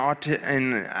 In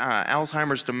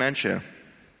Alzheimer's dementia,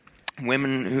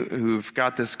 women who've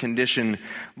got this condition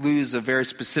lose a very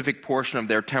specific portion of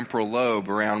their temporal lobe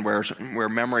around where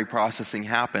memory processing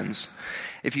happens.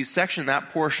 If you section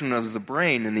that portion of the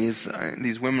brain in these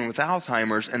women with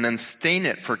Alzheimer's and then stain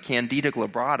it for Candida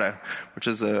glabrata, which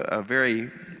is a very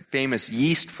famous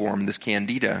yeast form, this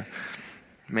Candida.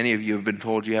 Many of you have been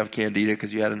told you have Candida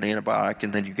because you had an antibiotic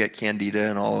and then you get Candida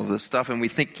and all of this stuff, and we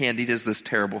think Candida is this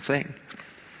terrible thing.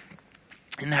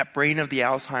 In that brain of the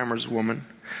Alzheimer's woman,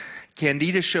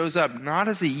 Candida shows up not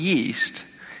as a yeast.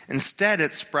 Instead,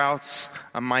 it sprouts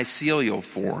a mycelial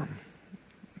form.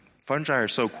 Fungi are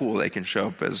so cool. They can show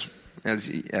up as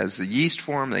the yeast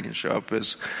form. They can show up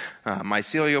as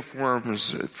mycelial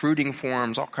forms, fruiting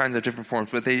forms, all kinds of different forms.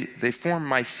 But they form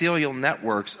mycelial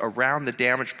networks around the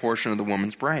damaged portion of the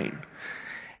woman's brain.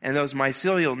 And those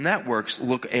mycelial networks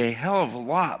look a hell of a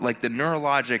lot like the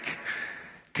neurologic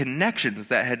connections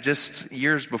that had just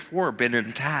years before been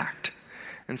intact.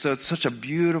 And so it's such a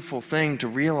beautiful thing to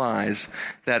realize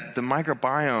that the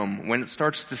microbiome, when it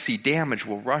starts to see damage,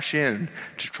 will rush in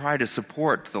to try to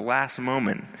support, to the last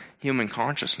moment, human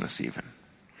consciousness even.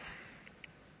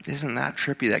 Isn't that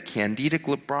trippy that Candida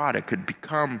glabrata could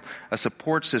become a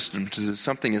support system to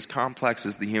something as complex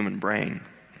as the human brain?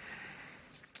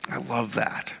 I love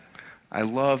that. I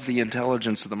love the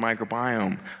intelligence of the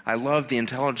microbiome. I love the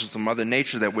intelligence of Mother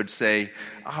Nature that would say,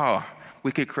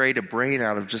 we could create a brain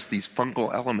out of just these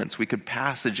fungal elements. We could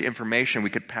passage information. We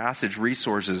could passage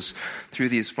resources through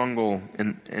these fungal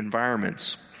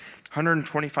environments.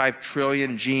 125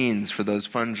 trillion genes for those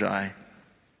fungi.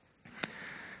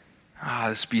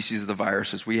 The species of the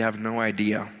viruses. We have no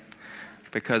idea.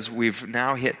 Because we've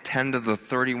now hit 10 to the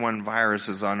 31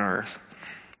 viruses on Earth.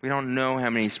 We don't know how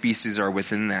many species are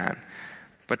within that.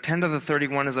 But 10 to the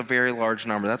 31 is a very large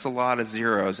number. That's a lot of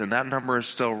zeros, and that number is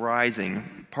still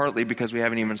rising, partly because we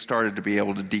haven't even started to be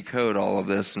able to decode all of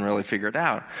this and really figure it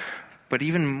out. But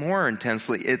even more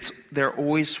intensely, they're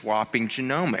always swapping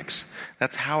genomics.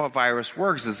 That's how a virus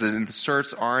works, is it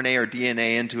inserts RNA or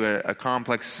DNA into a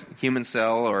complex human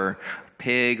cell or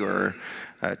pig or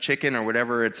chicken or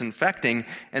whatever it's infecting,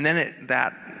 and then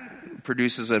that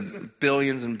produces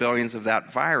billions and billions of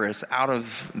that virus out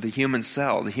of the human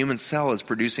cell. The human cell is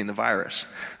producing the virus.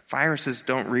 Viruses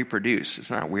don't reproduce.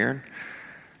 Isn't that weird?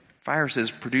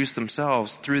 Viruses produce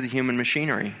themselves through the human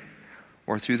machinery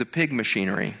or through the pig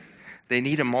machinery. They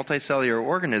need a multicellular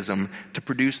organism to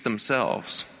produce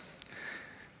themselves.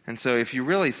 And so if you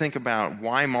really think about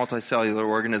why multicellular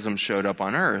organisms showed up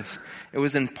on Earth, it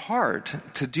was in part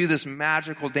to do this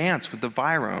magical dance with the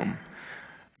virome.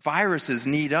 Viruses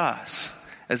need us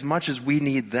as much as we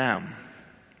need them.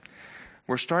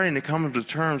 We're starting to come to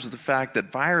terms with the fact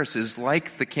that viruses,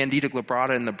 like the Candida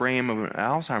glabrata in the brain of an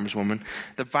Alzheimer's woman,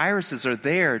 the viruses are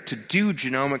there to do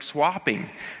genomic swapping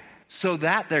so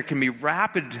that there can be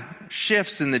rapid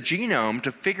shifts in the genome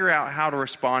to figure out how to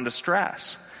respond to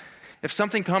stress. If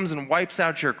something comes and wipes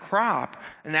out your crop,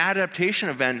 an adaptation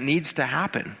event needs to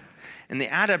happen. And the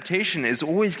adaptation is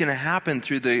always going to happen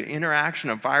through the interaction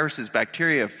of viruses,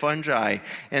 bacteria, fungi,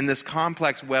 and this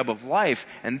complex web of life.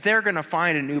 And they're going to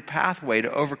find a new pathway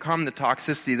to overcome the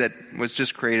toxicity that was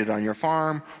just created on your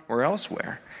farm or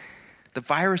elsewhere. The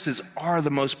viruses are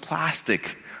the most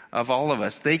plastic of all of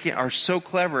us. They are so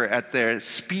clever at the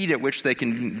speed at which they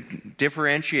can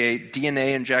differentiate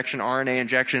DNA injection, RNA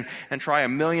injection, and try a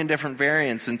million different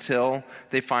variants until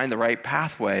they find the right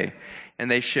pathway. And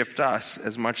they shift us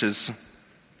as much as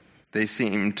they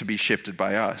seem to be shifted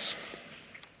by us.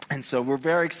 And so we're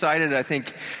very excited, I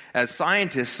think, as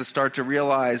scientists to start to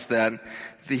realize that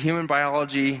the human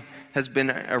biology has been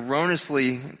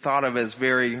erroneously thought of as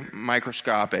very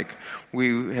microscopic.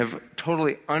 We have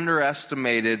totally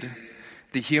underestimated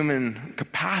the human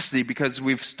capacity because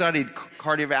we've studied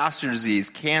cardiovascular disease,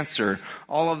 cancer,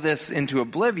 all of this into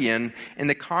oblivion in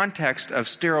the context of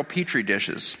sterile petri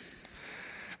dishes.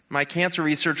 My cancer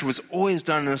research was always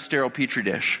done in a sterile petri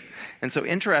dish. And so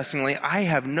interestingly, I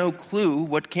have no clue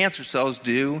what cancer cells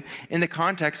do in the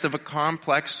context of a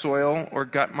complex soil or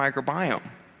gut microbiome.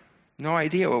 No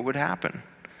idea what would happen.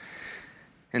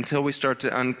 Until we start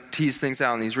to tease things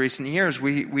out in these recent years,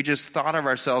 we just thought of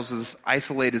ourselves as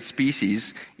isolated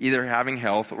species, either having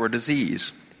health or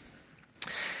disease.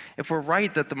 If we're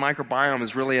right that the microbiome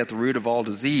is really at the root of all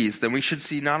disease, then we should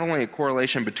see not only a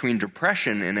correlation between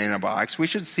depression and antibiotics, we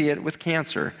should see it with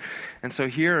cancer. And so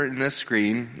here in this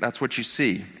screen, that's what you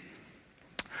see.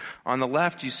 On the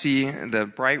left, you see the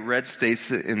bright red states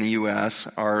in the U.S.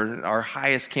 are our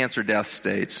highest cancer death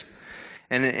states.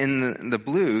 And in the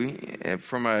blue,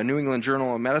 from a New England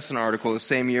Journal of Medicine article the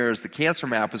same year as the cancer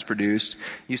map was produced,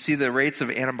 you see the rates of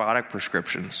antibiotic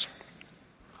prescriptions.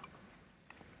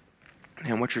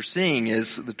 And what you're seeing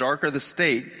is the darker the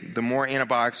state, the more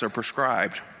antibiotics are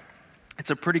prescribed.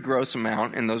 It's a pretty gross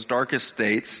amount. In those darkest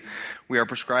states, we are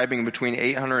prescribing between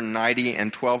 890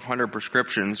 and 1,200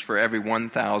 prescriptions for every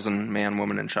 1,000 man,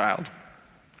 woman, and child.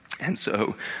 And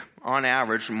so, on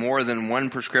average, more than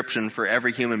one prescription for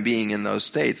every human being in those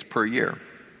states per year.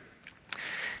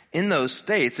 In those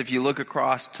states, if you look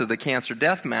across to the cancer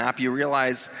death map, you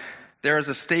realize there is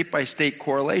a state-by-state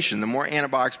correlation. The more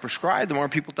antibiotics prescribed, the more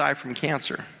people die from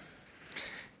cancer.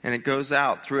 And it goes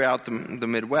out throughout the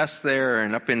Midwest there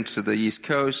and up into the East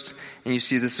Coast, and you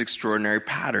see this extraordinary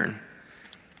pattern.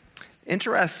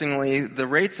 Interestingly, the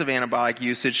rates of antibiotic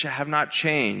usage have not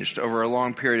changed over a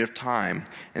long period of time.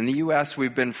 In the U.S.,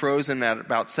 we've been frozen at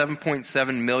about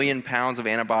 7.7 million pounds of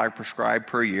antibiotic prescribed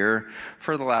per year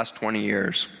for the last 20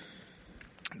 years.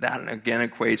 That, again,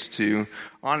 equates to,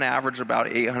 on average, about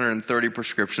 830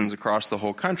 prescriptions across the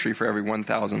whole country for every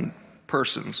 1,000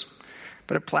 persons.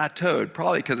 But it plateaued,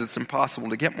 probably because it's impossible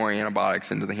to get more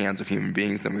antibiotics into the hands of human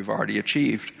beings than we've already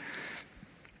achieved.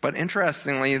 But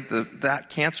interestingly, that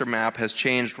cancer map has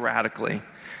changed radically.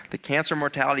 The cancer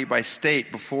mortality by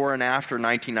state before and after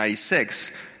 1996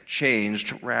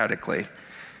 changed radically.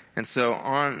 And so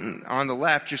on the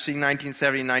left, you're seeing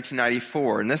 1970 and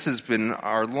 1994, and this has been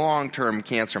our long-term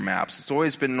cancer maps. It's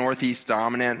always been Northeast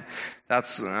dominant.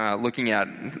 That's looking at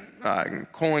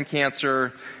colon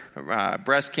cancer,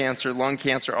 breast cancer, lung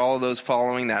cancer, all of those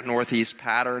following that Northeast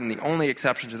pattern. The only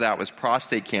exception to that was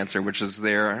prostate cancer, which is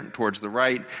there towards the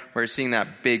right, where you're seeing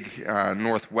that big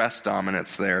Northwest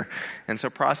dominance there. And so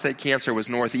prostate cancer was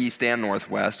Northeast and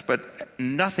Northwest, but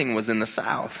nothing was in the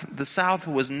South. The South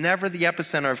was never the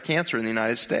epicenter of cancer in the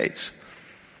United States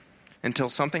until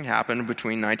something happened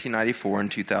between 1994 and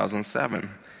 2007.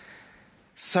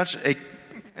 Such a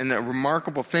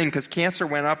remarkable thing, because cancer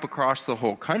went up across the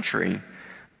whole country,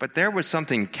 but there was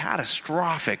something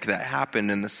catastrophic that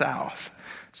happened in the South.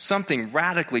 Something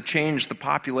radically changed the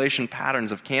population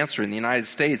patterns of cancer in the United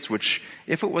States, which,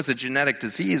 if it was a genetic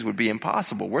disease, would be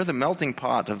impossible. We're the melting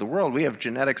pot of the world. We have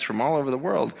genetics from all over the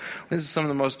world. This is some of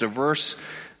the most diverse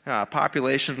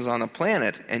populations on the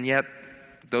planet, and yet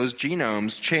those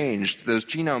genomes changed. Those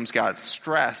genomes got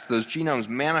stressed. Those genomes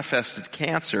manifested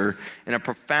cancer in a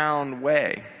profound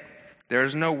way.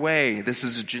 There's no way this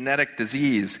is a genetic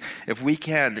disease if we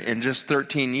can, in just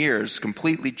 13 years,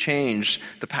 completely change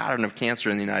the pattern of cancer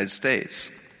in the United States.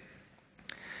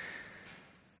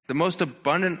 The most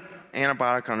abundant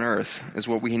antibiotic on earth is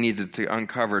what we needed to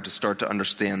uncover to start to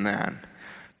understand that.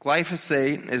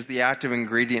 Glyphosate is the active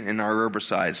ingredient in our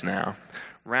herbicides now.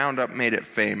 Roundup made it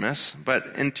famous, but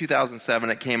in 2007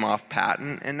 it came off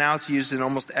patent, and now it's used in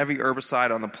almost every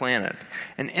herbicide on the planet.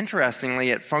 And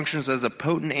interestingly, it functions as a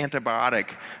potent antibiotic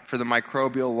for the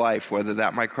microbial life, whether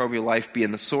that microbial life be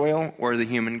in the soil or the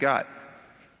human gut.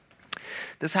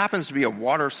 This happens to be a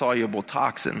water-soluble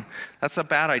toxin. That's a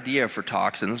bad idea for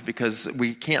toxins because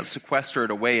we can't sequester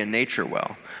it away in nature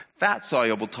well.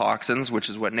 Fat-soluble toxins, which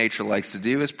is what nature likes to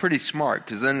do, is pretty smart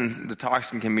because then the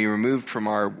toxin can be removed from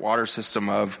our water system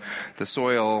of the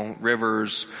soil,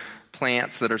 rivers,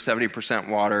 plants that are 70%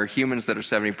 water, humans that are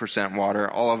 70% water,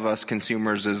 all of us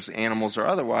consumers as animals or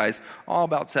otherwise, all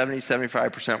about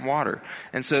 70-75% water.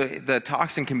 And so the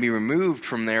toxin can be removed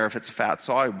from there if it's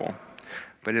fat-soluble.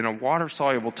 But in a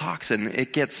water-soluble toxin,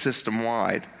 it gets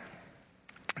system-wide.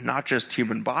 Not just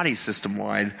human body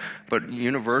system-wide, but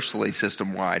universally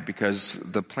system-wide because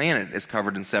the planet is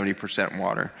covered in 70%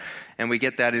 water. And we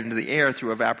get that into the air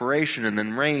through evaporation and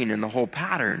then rain and the whole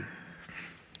pattern.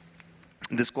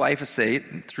 This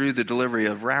glyphosate, through the delivery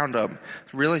of Roundup,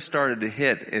 really started to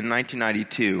hit in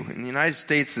 1992. In the United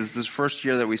States, this is the first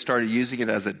year that we started using it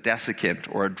as a desiccant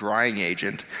or a drying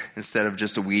agent instead of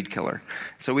just a weed killer.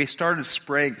 So we started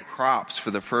spraying crops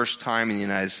for the first time in the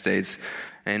United States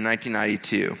in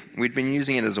 1992. We'd been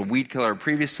using it as a weed killer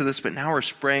previous to this, but now we're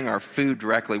spraying our food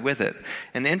directly with it.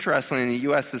 And interestingly, in the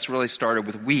U.S., this really started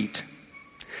with wheat.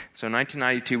 So in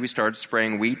 1992, we started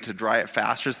spraying wheat to dry it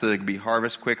faster so that it could be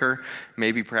harvested quicker,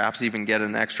 maybe perhaps even get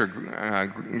an extra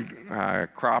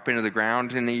crop into the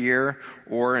ground in a year,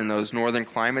 or in those northern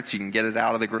climates, you can get it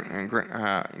out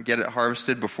of get it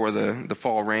harvested before the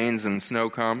fall rains and snow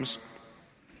comes.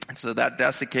 And so that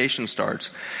desiccation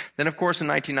starts. Then, of course, in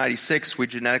 1996, we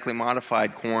genetically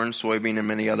modified corn, soybean, and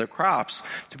many other crops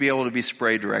to be able to be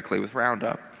sprayed directly with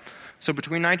Roundup. So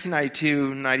between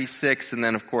 1992, 96, and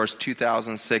then, of course,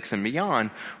 2006 and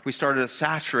beyond, we started to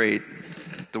saturate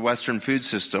the Western food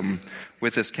system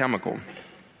with this chemical,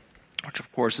 which,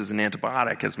 of course, is an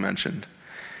antibiotic, as mentioned.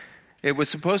 It was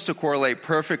supposed to correlate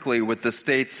perfectly with the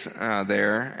states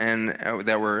there and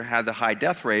that had the high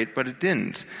death rate, but it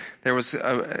didn't. There was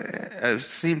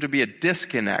seemed to be a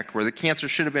disconnect where the cancer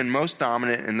should have been most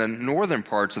dominant in the northern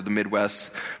parts of the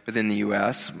Midwest within the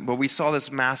U.S., but we saw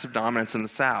this massive dominance in the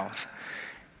South.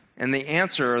 And the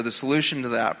answer, or the solution to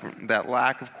that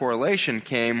lack of correlation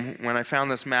came when I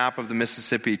found this map of the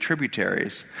Mississippi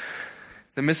tributaries.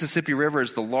 The Mississippi River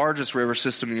is the largest river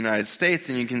system in the United States,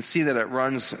 and you can see that it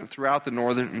runs throughout the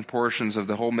northern portions of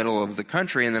the whole middle of the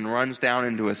country and then runs down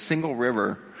into a single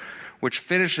river, which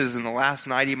finishes in the last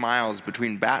 90 miles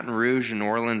between Baton Rouge and New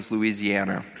Orleans,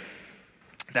 Louisiana.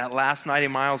 That last 90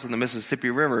 miles of the Mississippi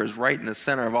River is right in the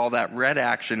center of all that red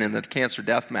action in the cancer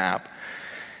death map.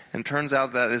 And it turns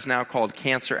out that is now called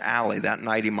Cancer Alley, that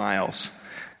 90 miles.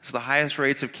 It's the highest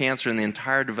rates of cancer in the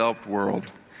entire developed world.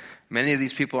 Many of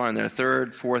these people are in their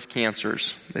third, fourth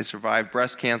cancers. They survived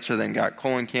breast cancer, then got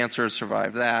colon cancer,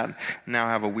 survived that, and now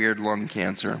have a weird lung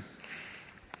cancer.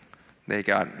 They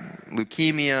got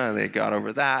leukemia, they got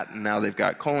over that, and now they've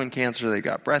got colon cancer, they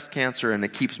got breast cancer, and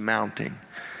it keeps mounting.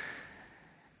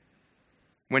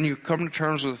 When you come to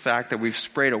terms with the fact that we've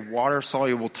sprayed a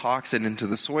water-soluble toxin into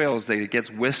the soils, that it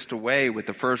gets whisked away with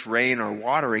the first rain or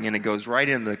watering and it goes right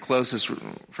into the closest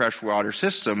freshwater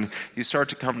system, you start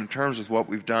to come to terms with what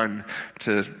we've done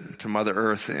to Mother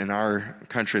Earth in our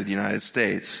country, the United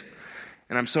States.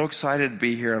 And I'm so excited to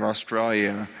be here in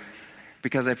Australia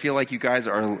because I feel like you guys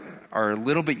are a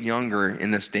little bit younger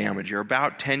in this damage. You're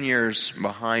about 10 years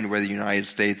behind where the United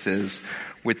States is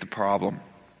with the problem.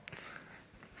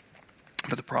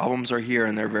 But the problems are here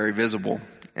and they're very visible.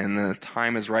 And the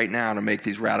time is right now to make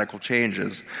these radical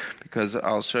changes because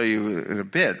I'll show you in a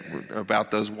bit about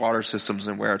those water systems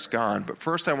and where it's gone. But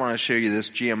first I want to show you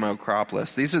this GMO crop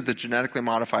list. These are the genetically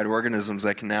modified organisms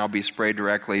that can now be sprayed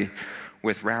directly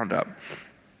with Roundup.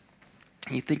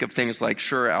 You think of things like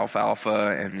sure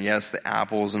alfalfa and yes, the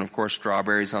apples and of course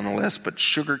strawberries on the list, but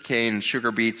sugar cane and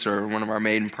sugar beets are one of our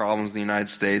main problems in the United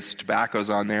States.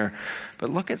 Tobacco's on there. But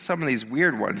look at some of these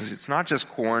weird ones. It's not just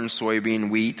corn,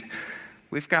 soybean, wheat.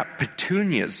 We've got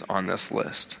petunias on this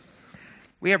list.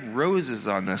 We have roses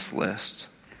on this list.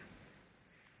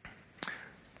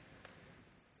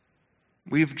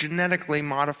 We've genetically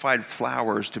modified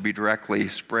flowers to be directly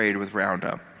sprayed with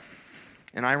Roundup.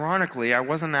 And ironically, I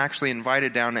wasn't actually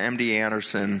invited down to MD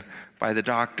Anderson by the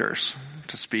doctors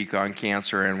to speak on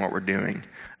cancer and what we're doing.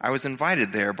 I was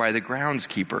invited there by the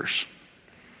groundskeepers.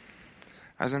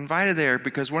 I was invited there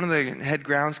because one of the head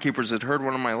groundskeepers had heard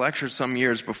one of my lectures some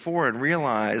years before and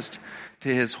realized,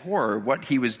 to his horror, what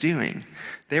he was doing.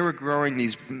 They were growing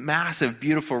these massive,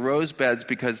 beautiful rose beds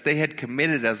because they had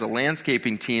committed as a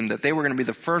landscaping team that they were going to be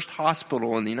the first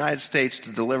hospital in the United States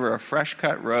to deliver a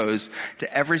fresh-cut rose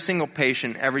to every single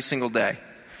patient every single day.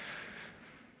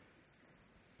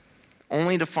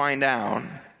 Only to find out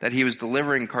that he was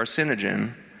delivering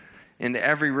carcinogen into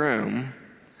every room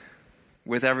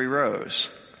with every rose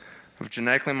of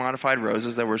genetically modified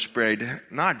roses that were sprayed,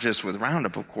 not just with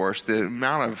Roundup, of course. The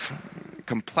amount of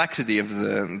complexity of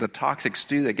the toxic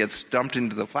stew that gets dumped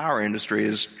into the flower industry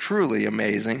is truly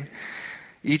amazing.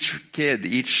 Each kid,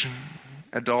 each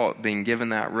adult being given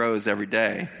that rose every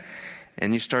day.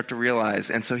 And you start to realize,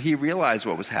 and so he realized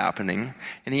what was happening,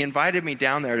 and he invited me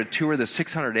down there to tour the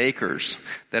 600 acres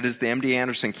that is the MD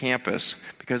Anderson campus,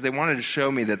 because they wanted to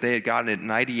show me that they had gotten it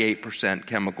 98%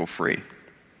 chemical free.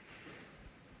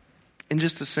 In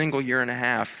just a single year and a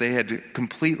half, they had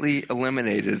completely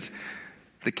eliminated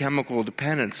the chemical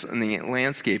dependence in the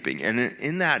landscaping. And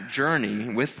in that journey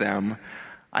with them,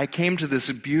 I came to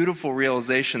this beautiful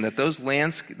realization that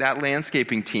that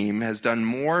landscaping team has done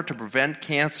more to prevent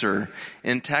cancer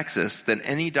in Texas than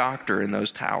any doctor in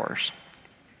those towers.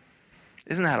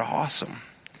 Isn't that awesome?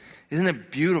 Isn't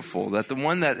it beautiful that the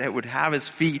one that would have his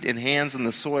feet and hands in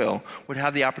the soil would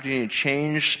have the opportunity to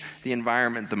change the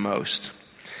environment the most?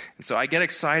 And so I get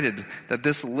excited that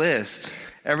this list,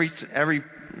 every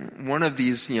one of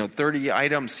these 30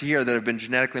 items here that have been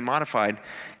genetically modified,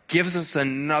 gives us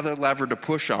another lever to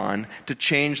push on to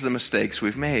change the mistakes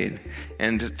we've made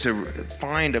and to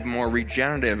find a more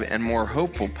regenerative and more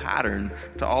hopeful pattern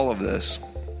to all of this.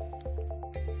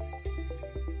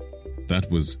 That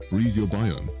was Breathe Your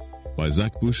Biome by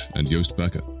Zach Bush and Joost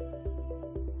Bakker.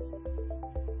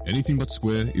 Anything But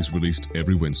Square is released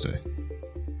every Wednesday.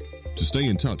 To stay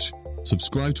in touch,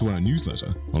 subscribe to our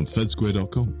newsletter on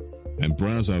fedsquare.com and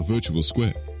browse our virtual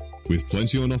square, with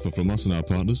plenty on offer from us and our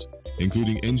partners,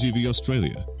 including NGV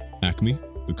Australia, Acme,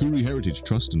 the Koori Heritage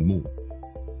Trust, and more.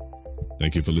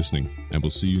 Thank you for listening, and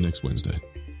we'll see you next Wednesday.